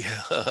LA.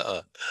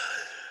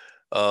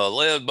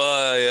 Led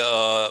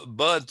by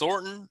Bud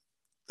Thornton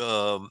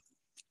and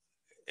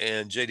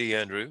JD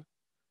Andrew.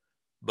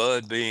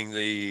 Bud being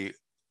the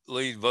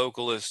lead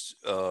vocalist,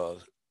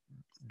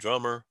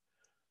 drummer,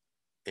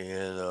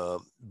 and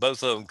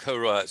both of them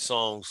co-write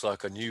songs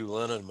like a new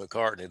Lennon and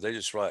McCartney. They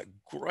just write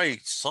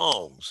great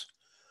songs,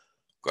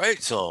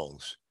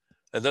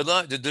 and they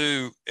like to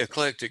do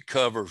eclectic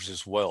covers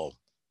as well.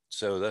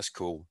 So that's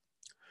cool.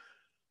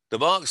 The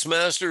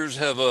Boxmasters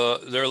have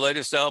their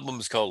latest album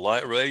is called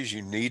Light Rays.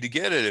 You need to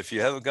get it if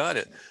you haven't got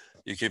it.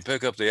 You can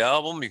pick up the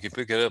album. You can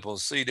pick it up on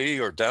CD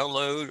or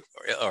download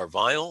or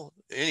vinyl,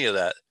 any of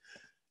that.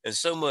 And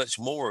so much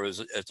more is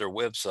at their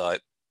website.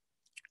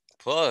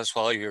 Plus,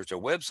 while you're at their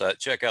website,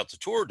 check out the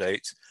tour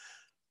dates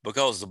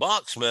because the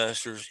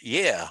Boxmasters,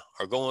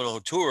 are going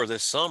on tour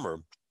this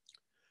summer.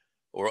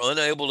 Were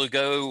unable to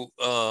go.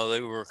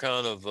 They were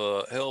kind of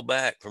held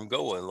back from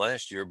going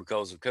last year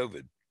because of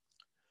COVID.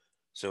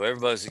 So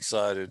everybody's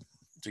excited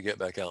to get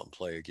back out and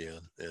play again.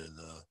 And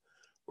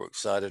we're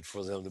excited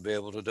for them to be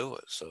able to do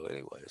it. So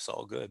anyway, it's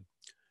all good.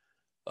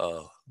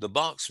 The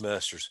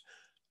Boxmasters.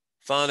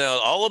 Find out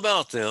all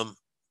about them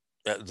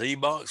at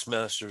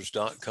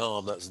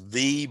theboxmasters.com. That's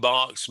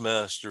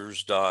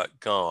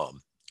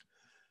theboxmasters.com.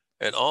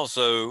 And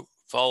also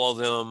follow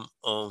them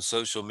on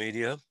social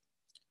media,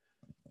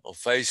 on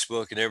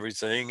Facebook and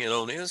everything. And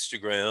on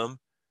Instagram,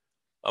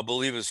 I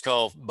believe it's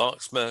called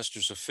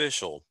Boxmasters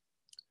Official.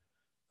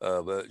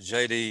 But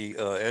JD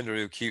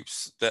Andrew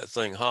keeps that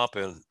thing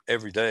hopping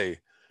every day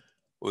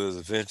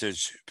with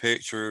vintage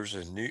pictures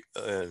and new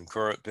and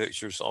current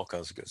pictures, all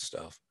kinds of good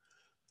stuff.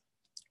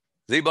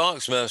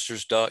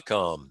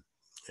 TheBoxmasters.com.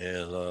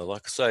 And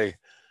like I say,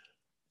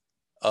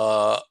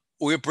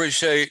 we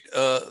appreciate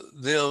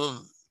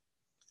them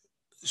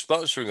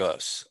sponsoring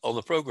us on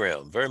the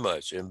program very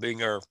much and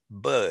being our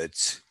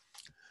buddies.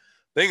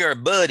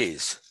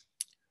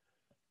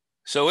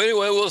 So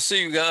anyway, we'll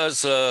see you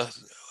guys.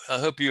 I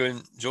hope you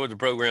enjoyed the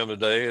program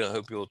today, and I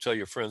hope you'll tell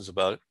your friends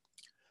about it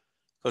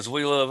because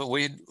we love it.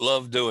 We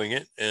love doing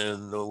it,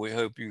 and we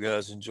hope you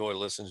guys enjoy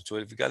listening to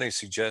it. If you got any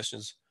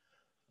suggestions,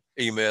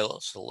 email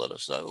us and let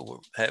us know. We're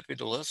happy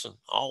to listen.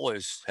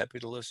 Always happy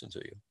to listen to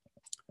you.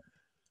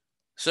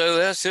 So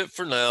that's it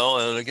for now,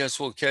 and I guess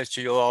we'll catch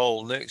you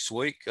all next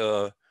week.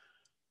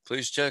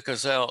 Please check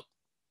us out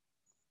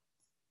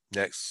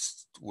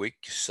next week,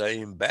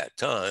 same bat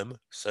time,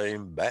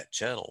 same bat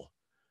channel.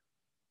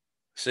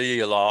 See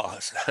you,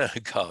 laws.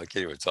 God, I can't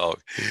even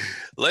talk.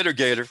 Later,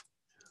 Gator.